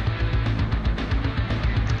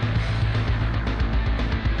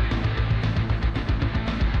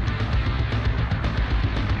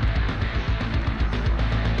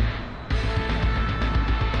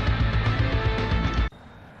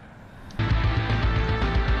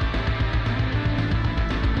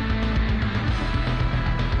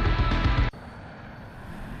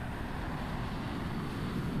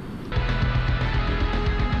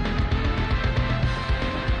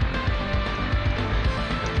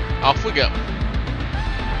 Off we go.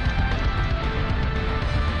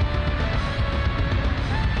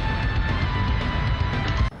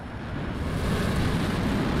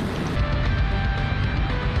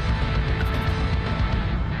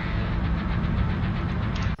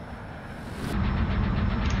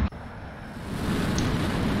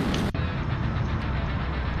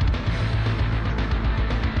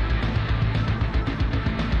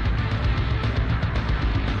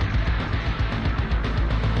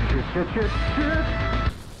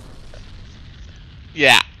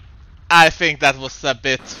 Yeah, I think that was a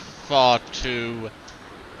bit far too...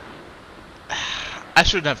 I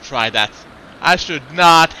shouldn't have tried that. I should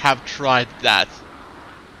not have tried that.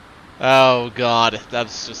 Oh god,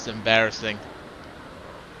 that's just embarrassing.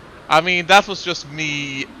 I mean, that was just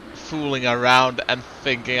me fooling around and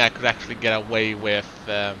thinking I could actually get away with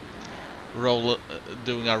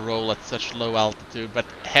doing a roll at such low altitude. But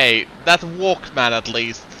hey, that Walkman at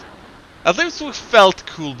least we felt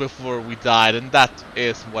cool before we died, and that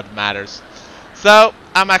is what matters. So,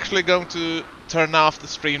 I'm actually going to turn off the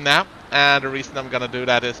stream now, and the reason I'm gonna do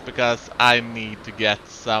that is because I need to get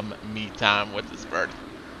some me time with this bird.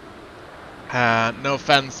 No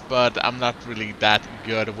offense, but I'm not really that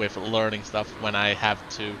good with learning stuff when I have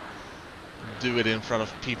to do it in front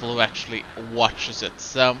of people who actually watches it.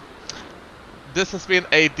 So, this has been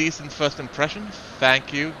a decent first impression.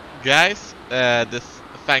 Thank you, guys. This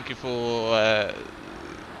Thank you for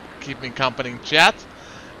keeping me company in chat.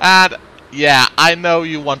 And yeah, I know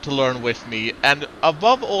you want to learn with me, and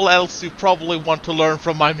above all else, you probably want to learn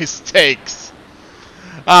from my mistakes.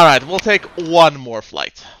 Alright, we'll take one more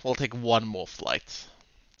flight.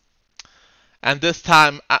 And this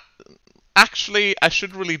time, actually, I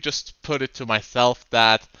should really just put it to myself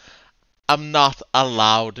that I'm not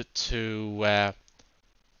allowed to...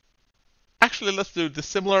 Actually, let's do the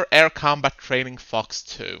similar air combat training Fox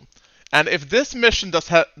 2. And if this mission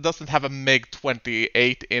doesn't have a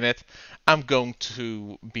MiG-28 in it, I'm going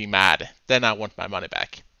to be mad. Then I want my money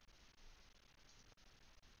back.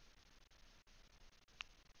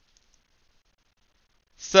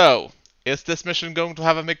 So, is this mission going to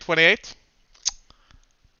have a MiG-28?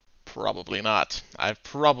 Probably not. I've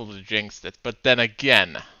probably jinxed it, but then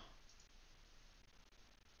again...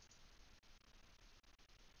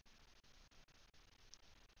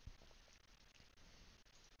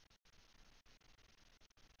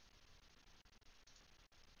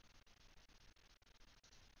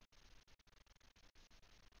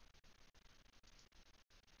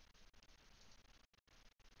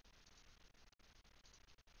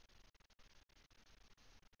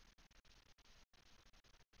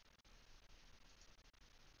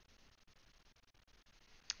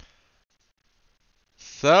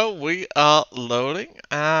 So we are loading,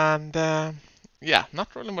 and yeah,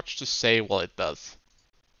 not really much to say while it does.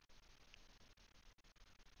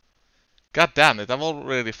 God damn it, I've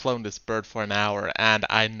already flown this bird for an hour, and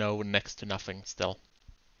I know next to nothing still.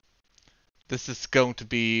 This is going to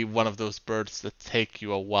be one of those birds that take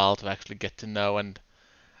you a while to actually get to know, and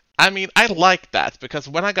I mean, I like that, because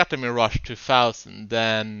when I got the Mirage 2000,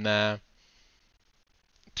 then, to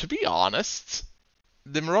be honest,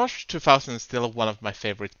 the Mirage 2000 is still one of my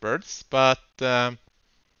favorite birds, but I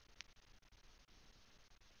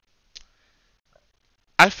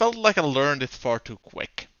felt like I learned it far too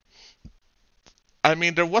quick. I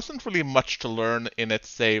mean, there wasn't really much to learn in it,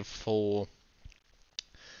 save for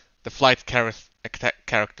the flight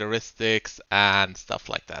characteristics and stuff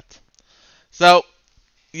like that. So,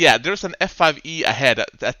 yeah, there's an F5E ahead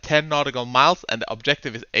at 10 nautical miles, and the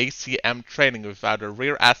objective is ACM training with either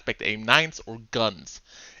rear aspect AIM-9s or guns.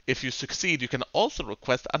 If you succeed, you can also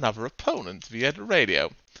request another opponent via the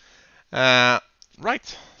radio.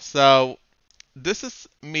 Right, so this is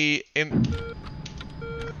me in...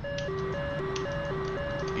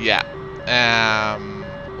 Yeah,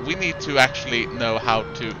 we need to actually know how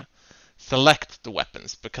to select the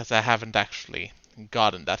weapons, because I haven't actually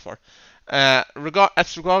gotten that far. As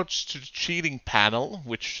regards to the cheating panel,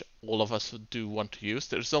 which all of us do want to use,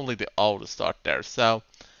 there's only the auto start there. So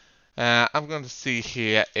I'm going to see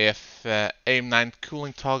here if AIM-9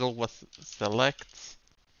 cooling toggle was select.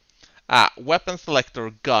 Weapon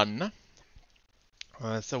selector gun.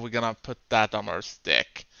 So we're gonna put that on our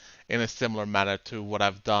stick in a similar manner to what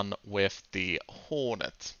I've done with the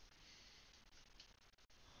Hornet.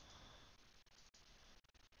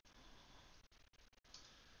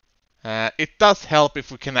 It does help if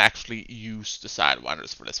we can actually use the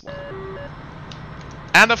Sidewinders for this one.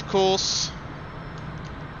 And of course,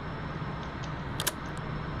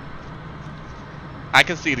 I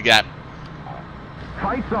can see the gap.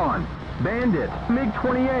 Fights on. Bandit.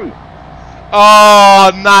 MiG-28.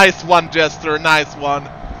 Oh, nice one, Jester. Nice one.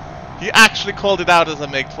 He actually called it out as a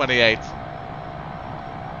MiG-28.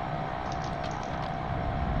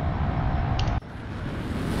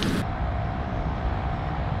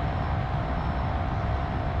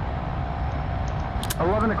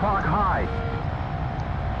 O'clock high.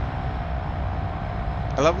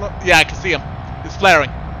 11? Yeah, I can see him. He's flaring.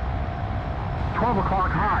 12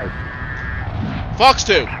 o'clock high. Fox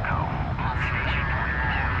 2.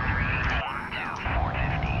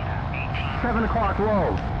 7 o'clock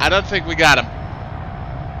low. I don't think we got him.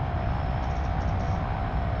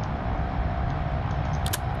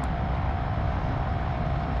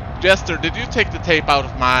 Jester, did you take the tape out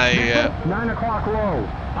of my... 9 o'clock low.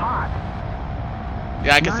 Hot.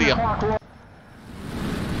 Yeah, I can see him. 5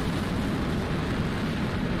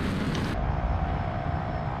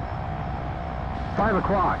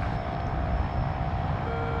 o'clock.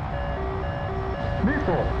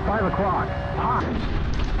 Missile. 5 o'clock. Hot.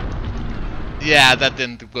 Yeah, that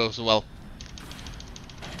didn't go so well.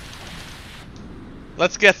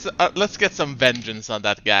 Let's get some vengeance on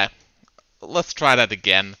that guy. Let's try that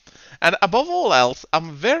again. And above all else,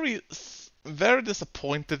 I'm very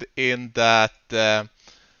disappointed in that the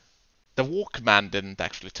Walkman didn't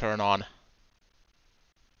actually turn on.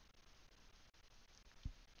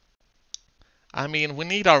 I mean, we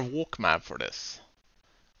need our Walkman for this.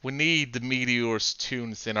 We need the Meteor's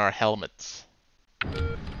tunes in our helmets.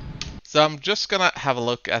 So I'm just gonna have a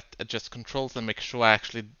look at adjust controls and make sure I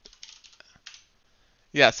actually...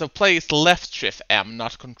 Yeah, so place left shift M,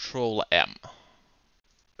 not control M.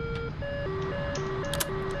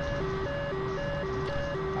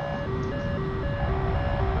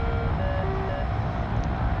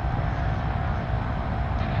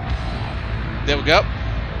 There we go.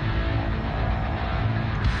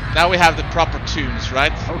 Now we have the proper tunes,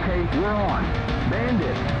 right? Okay, we're on.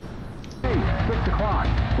 Bandit. Hey, 6 o'clock.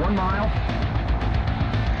 1 mile.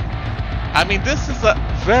 I mean, this is a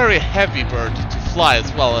very heavy bird to fly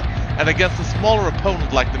as well, and against a smaller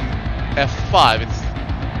opponent like the F-5, it's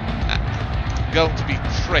going to be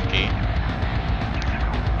tricky.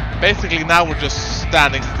 Basically, now we're just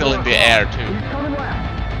standing still in the air, too. He's coming left.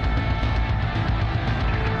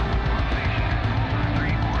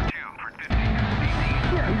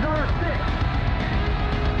 Yeah, he's on our 6.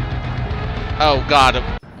 Oh god,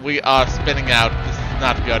 we are spinning out. This is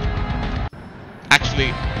not good.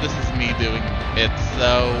 Actually, this is me doing it,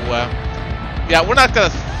 so... yeah, we're not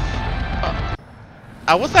gonna...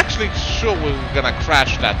 I was actually sure we were gonna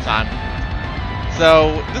crash that time.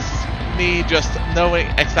 So, this is me just knowing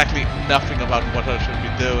exactly nothing about what I should be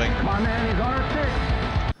doing. My man, he's on our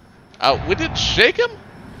 6. Oh, we didn't shake him?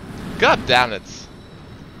 God damn it.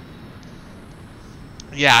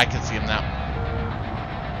 Yeah, I can see him now.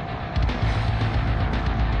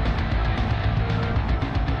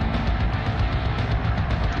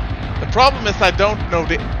 The problem is I don't know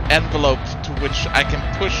the envelope to which I can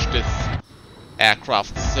push this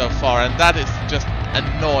aircraft so far, and that is just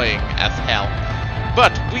annoying as hell.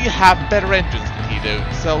 But we have better engines than he do,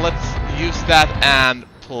 so let's use that and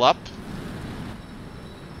pull up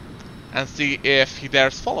and see if he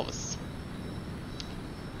dares follow us.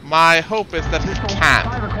 My hope is that he can.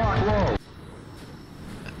 5 o'clock low.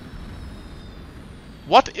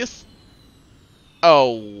 What is...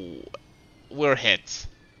 Oh, we're hit.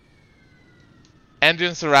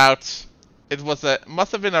 Engines are out. It was a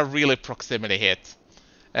must have been a really proximity hit.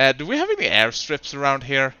 Do we have any airstrips around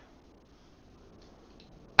here?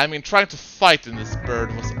 I mean, trying to fight in this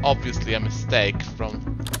bird was obviously a mistake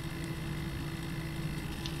from...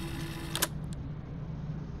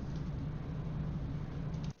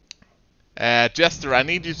 Jester, I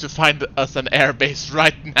need you to find us an airbase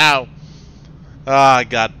right now. Ah,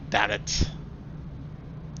 god damn it.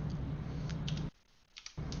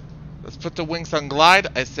 Let's put the wings on glide.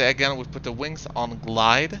 I say again, we put the wings on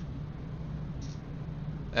glide.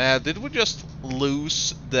 Did we just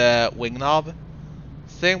lose the wing knob?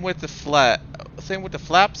 Same with the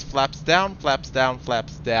flaps. Flaps down, flaps down,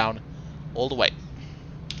 flaps down, all the way.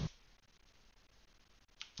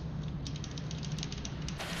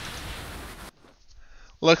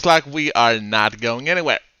 Looks like we are not going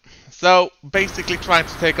anywhere. So, basically trying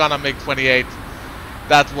to take on a MiG-28.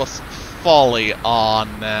 That was folly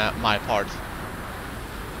on my part.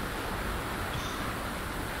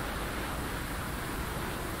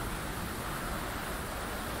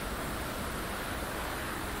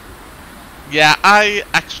 Yeah, I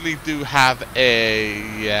actually do have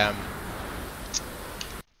a...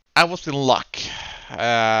 I was in luck.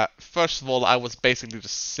 First of all, I was basically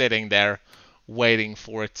just sitting there waiting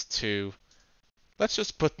for it to... Let's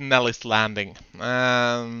just put Nelly's Landing.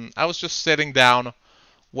 I was just sitting down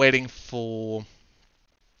waiting for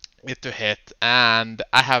it to hit, and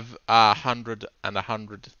I have 100 and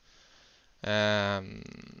 100.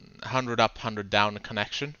 100 up, 100 down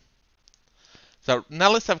connection. So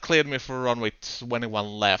Nellies have cleared me for runway 21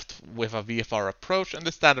 left with a VFR approach and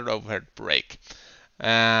the standard overhead brake.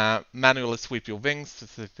 Manually sweep your wings.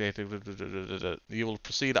 You will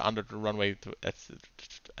proceed under the runway to exit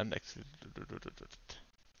and exit.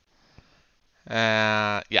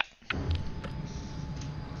 Yeah.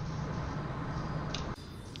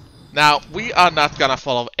 Now, we are not gonna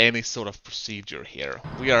follow any sort of procedure here.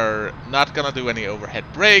 We are not gonna do any overhead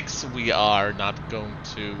brakes. We are not going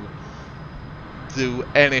to do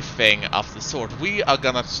anything of the sort. We are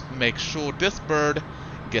gonna make sure this bird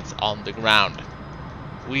gets on the ground.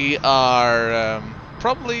 We are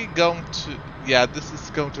probably going to... Yeah, this is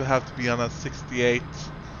going to have to be on a 68.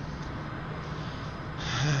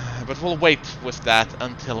 But we'll wait with that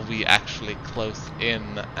until we actually close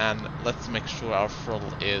in, and let's make sure our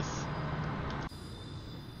throttle is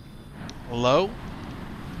low.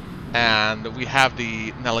 And we have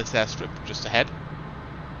the Nelly's airstrip just ahead.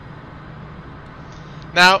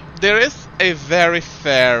 Now, there is a very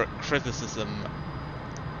fair criticism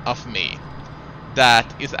of me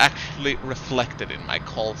that is actually reflected in my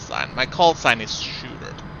call sign. My call sign is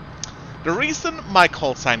shooter. The reason my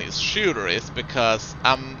call sign is shooter is because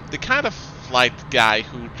I'm the kind of flight guy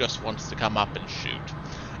who just wants to come up and shoot.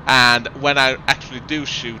 And when I actually do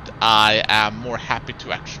shoot, I am more happy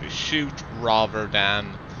to actually shoot rather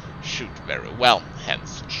than shoot very well,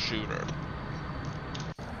 hence shooter.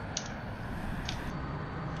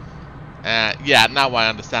 Yeah, now I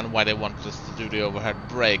understand why they want us to do the overhead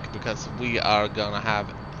brake, because we're gonna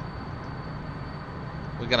have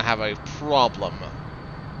a problem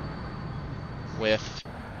with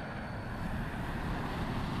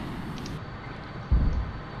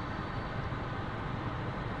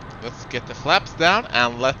let's get the flaps down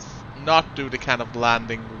and let's not do the kind of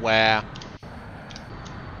landing where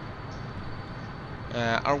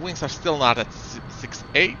our wings are still not at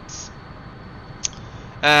 6.8.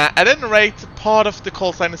 At any rate, part of the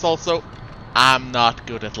call sign is also I'm not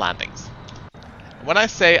good at landings. When I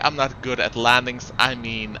say I'm not good at landings, I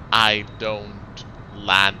mean I don't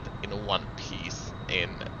land in one piece in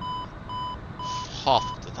half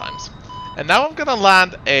of the times. And now I'm gonna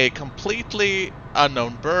land a completely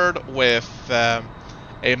unknown bird with a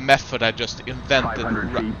method I just invented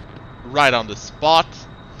right on the spot.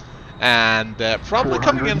 And probably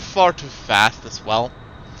coming in far too fast as well.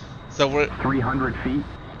 So we're 300 feet.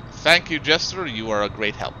 Thank you, Jester. You are a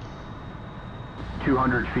great help.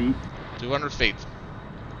 200 feet. 200 feet.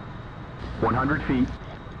 100 feet.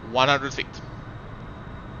 100 feet.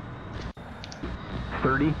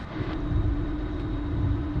 30.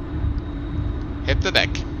 Hit the deck.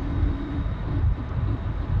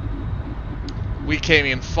 We came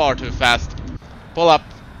in far too fast. Pull up.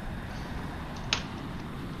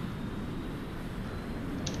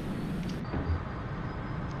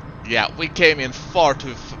 Yeah, we came in far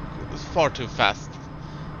too fast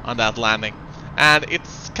on that landing. And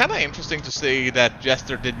it's kind of interesting to see that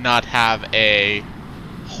Jester did not have a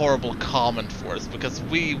horrible comment for us, because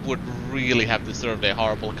we would really have deserved a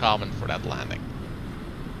horrible comment for that landing.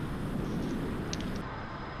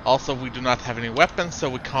 Also, we do not have any weapons, so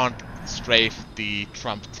we can't strafe the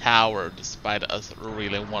Trump Tower, despite us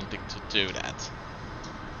really wanting to do that.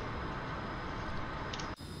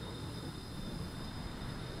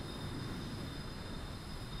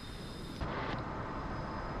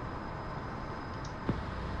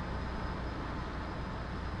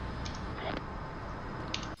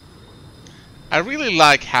 I really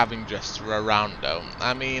like having Jester around, though.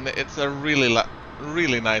 I mean, it's a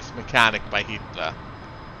really nice mechanic by Hitler.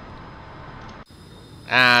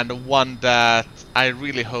 And one that I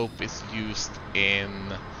really hope is used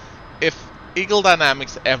in... If Eagle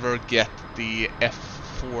Dynamics ever get the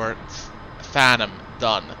F-14 Phantom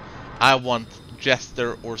done, I want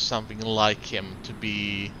Jester or something like him to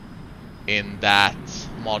be in that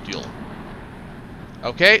module.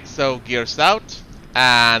 Okay, so gears out.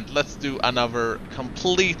 And let's do another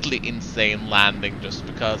completely insane landing just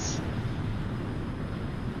because.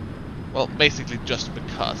 Well, basically just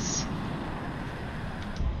because.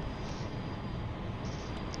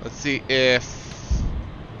 Let's see if...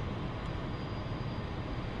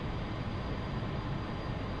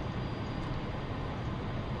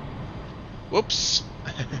 Whoops!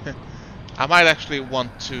 I might actually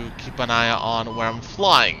want to keep an eye on where I'm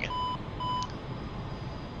flying.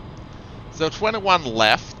 So 21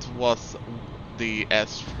 left was the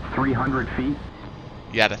S... 300 feet.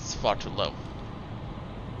 Yeah, that's far too low.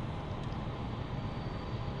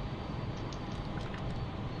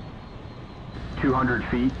 $200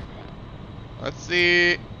 feet. Let's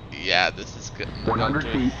see. Yeah, this is good. 100 going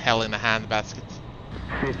to feet. hell in a handbasket.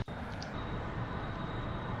 50.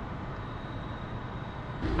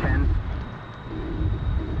 10.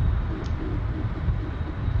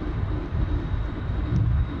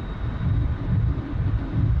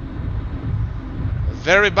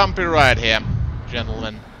 Very bumpy ride here,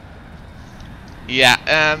 gentlemen. Yeah,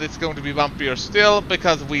 and it's going to be bumpier still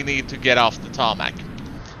because we need to get off the tarmac.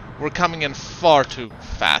 We're coming in far too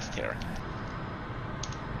fast here.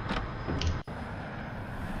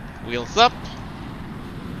 Wheels up.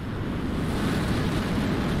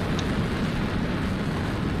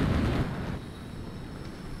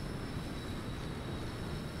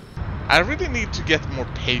 I really need to get more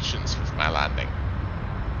patience with my landing.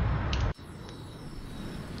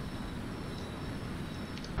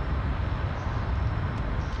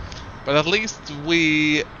 But at least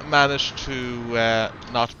we managed to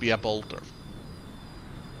not be a boulder.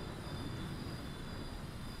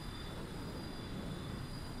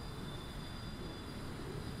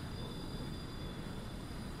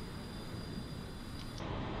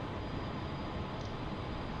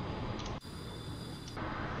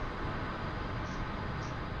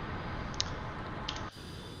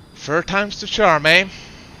 Third time's the charm, eh?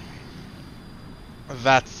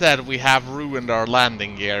 That said, we have ruined our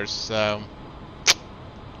landing gears, so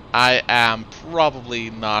I am probably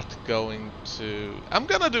not going to... I'm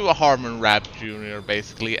gonna do a Harmon Rab Jr.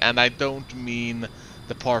 basically, and I don't mean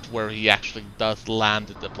the part where he actually does land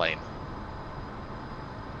the plane.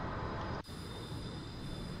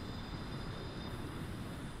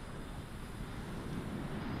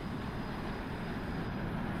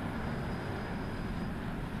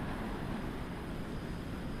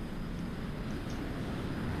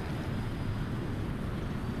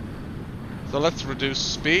 So let's reduce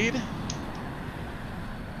speed.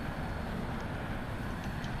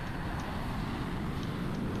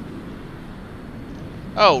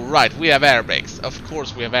 Oh, right, we have air brakes. Of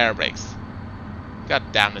course we have air brakes. God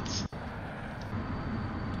damn it.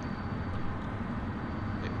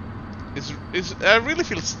 I really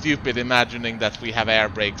feel stupid imagining that we have air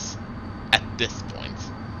brakes at this point.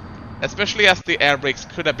 Especially as the air brakes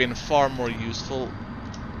could have been far more useful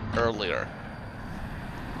earlier.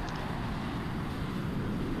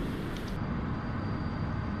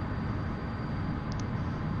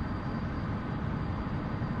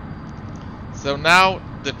 So now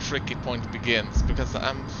the tricky point begins, because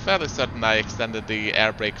I'm fairly certain I extended the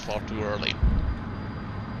air brake far too early.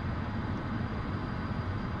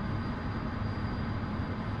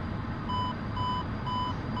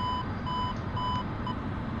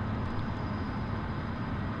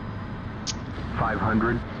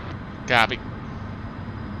 .500. Copy.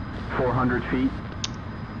 400 feet.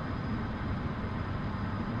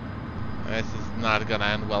 This is not gonna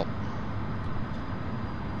end well.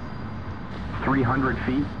 300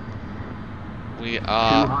 feet. We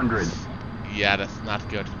are... 200. Yeah, that's not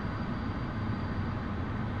good.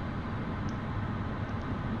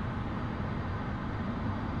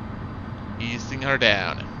 Easing her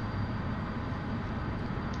down.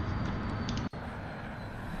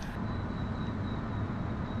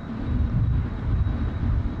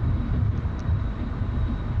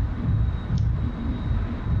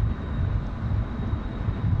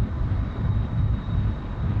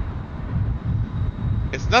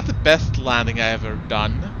 It's not the best landing I ever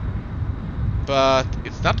done, but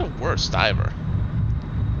it's not the worst either.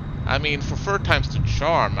 I mean, for third time's the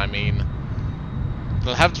charm, I mean,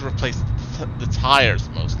 they'll have to replace the tires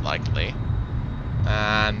most likely.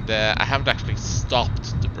 And I haven't actually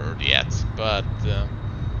stopped the bird yet, but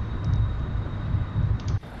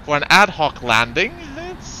for an ad hoc landing,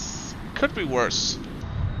 it could be worse.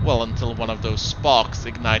 Well, until one of those sparks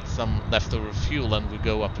ignites some leftover fuel and we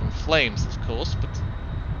go up in flames, of course, but...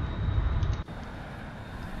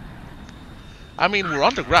 I mean, we're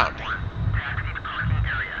underground.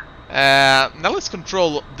 Now let's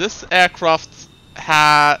control. This aircraft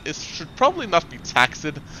should probably not be taxed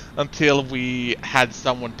until we had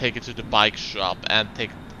someone take it to the bike shop and take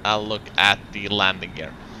a look at the landing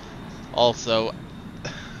gear. Also,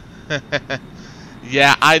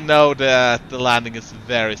 yeah, I know that the landing is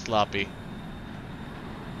very sloppy.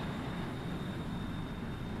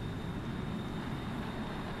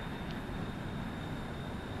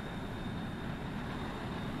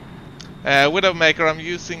 Widowmaker, I'm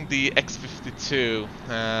using the X52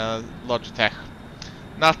 Logitech.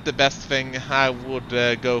 Not the best thing. I would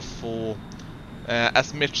go for,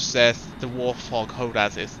 as Mitch says, the Warthog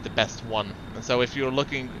HOTAS is the best one. And so if you're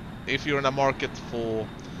in a market for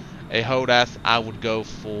a HOTAS, I would go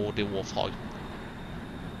for the Warthog.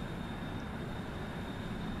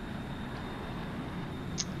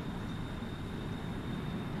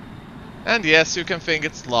 And yes, you can think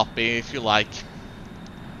it's sloppy if you like.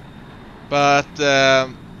 But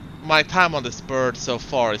my time on this bird so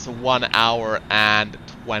far is 1 hour and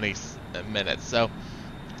 20 minutes, so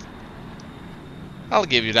I'll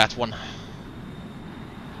give you that one.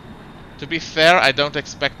 To be fair, I don't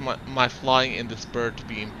expect my flying in this bird to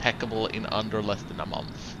be impeccable in under less than a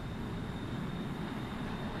month.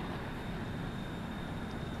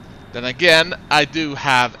 Then again, I do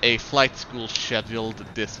have a flight school scheduled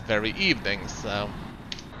this very evening, so...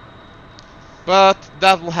 But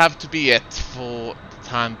that will have to be it for the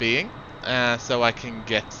time being, so I can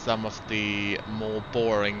get some of the more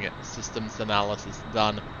boring systems analysis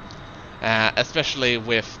done, especially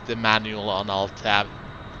with the manual on Alt-Tab.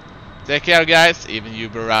 Take care, guys, even you,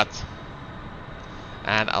 Barat,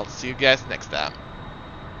 and I'll see you guys next time.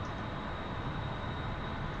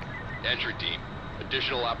 Entry team,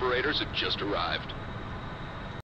 additional operators have just arrived.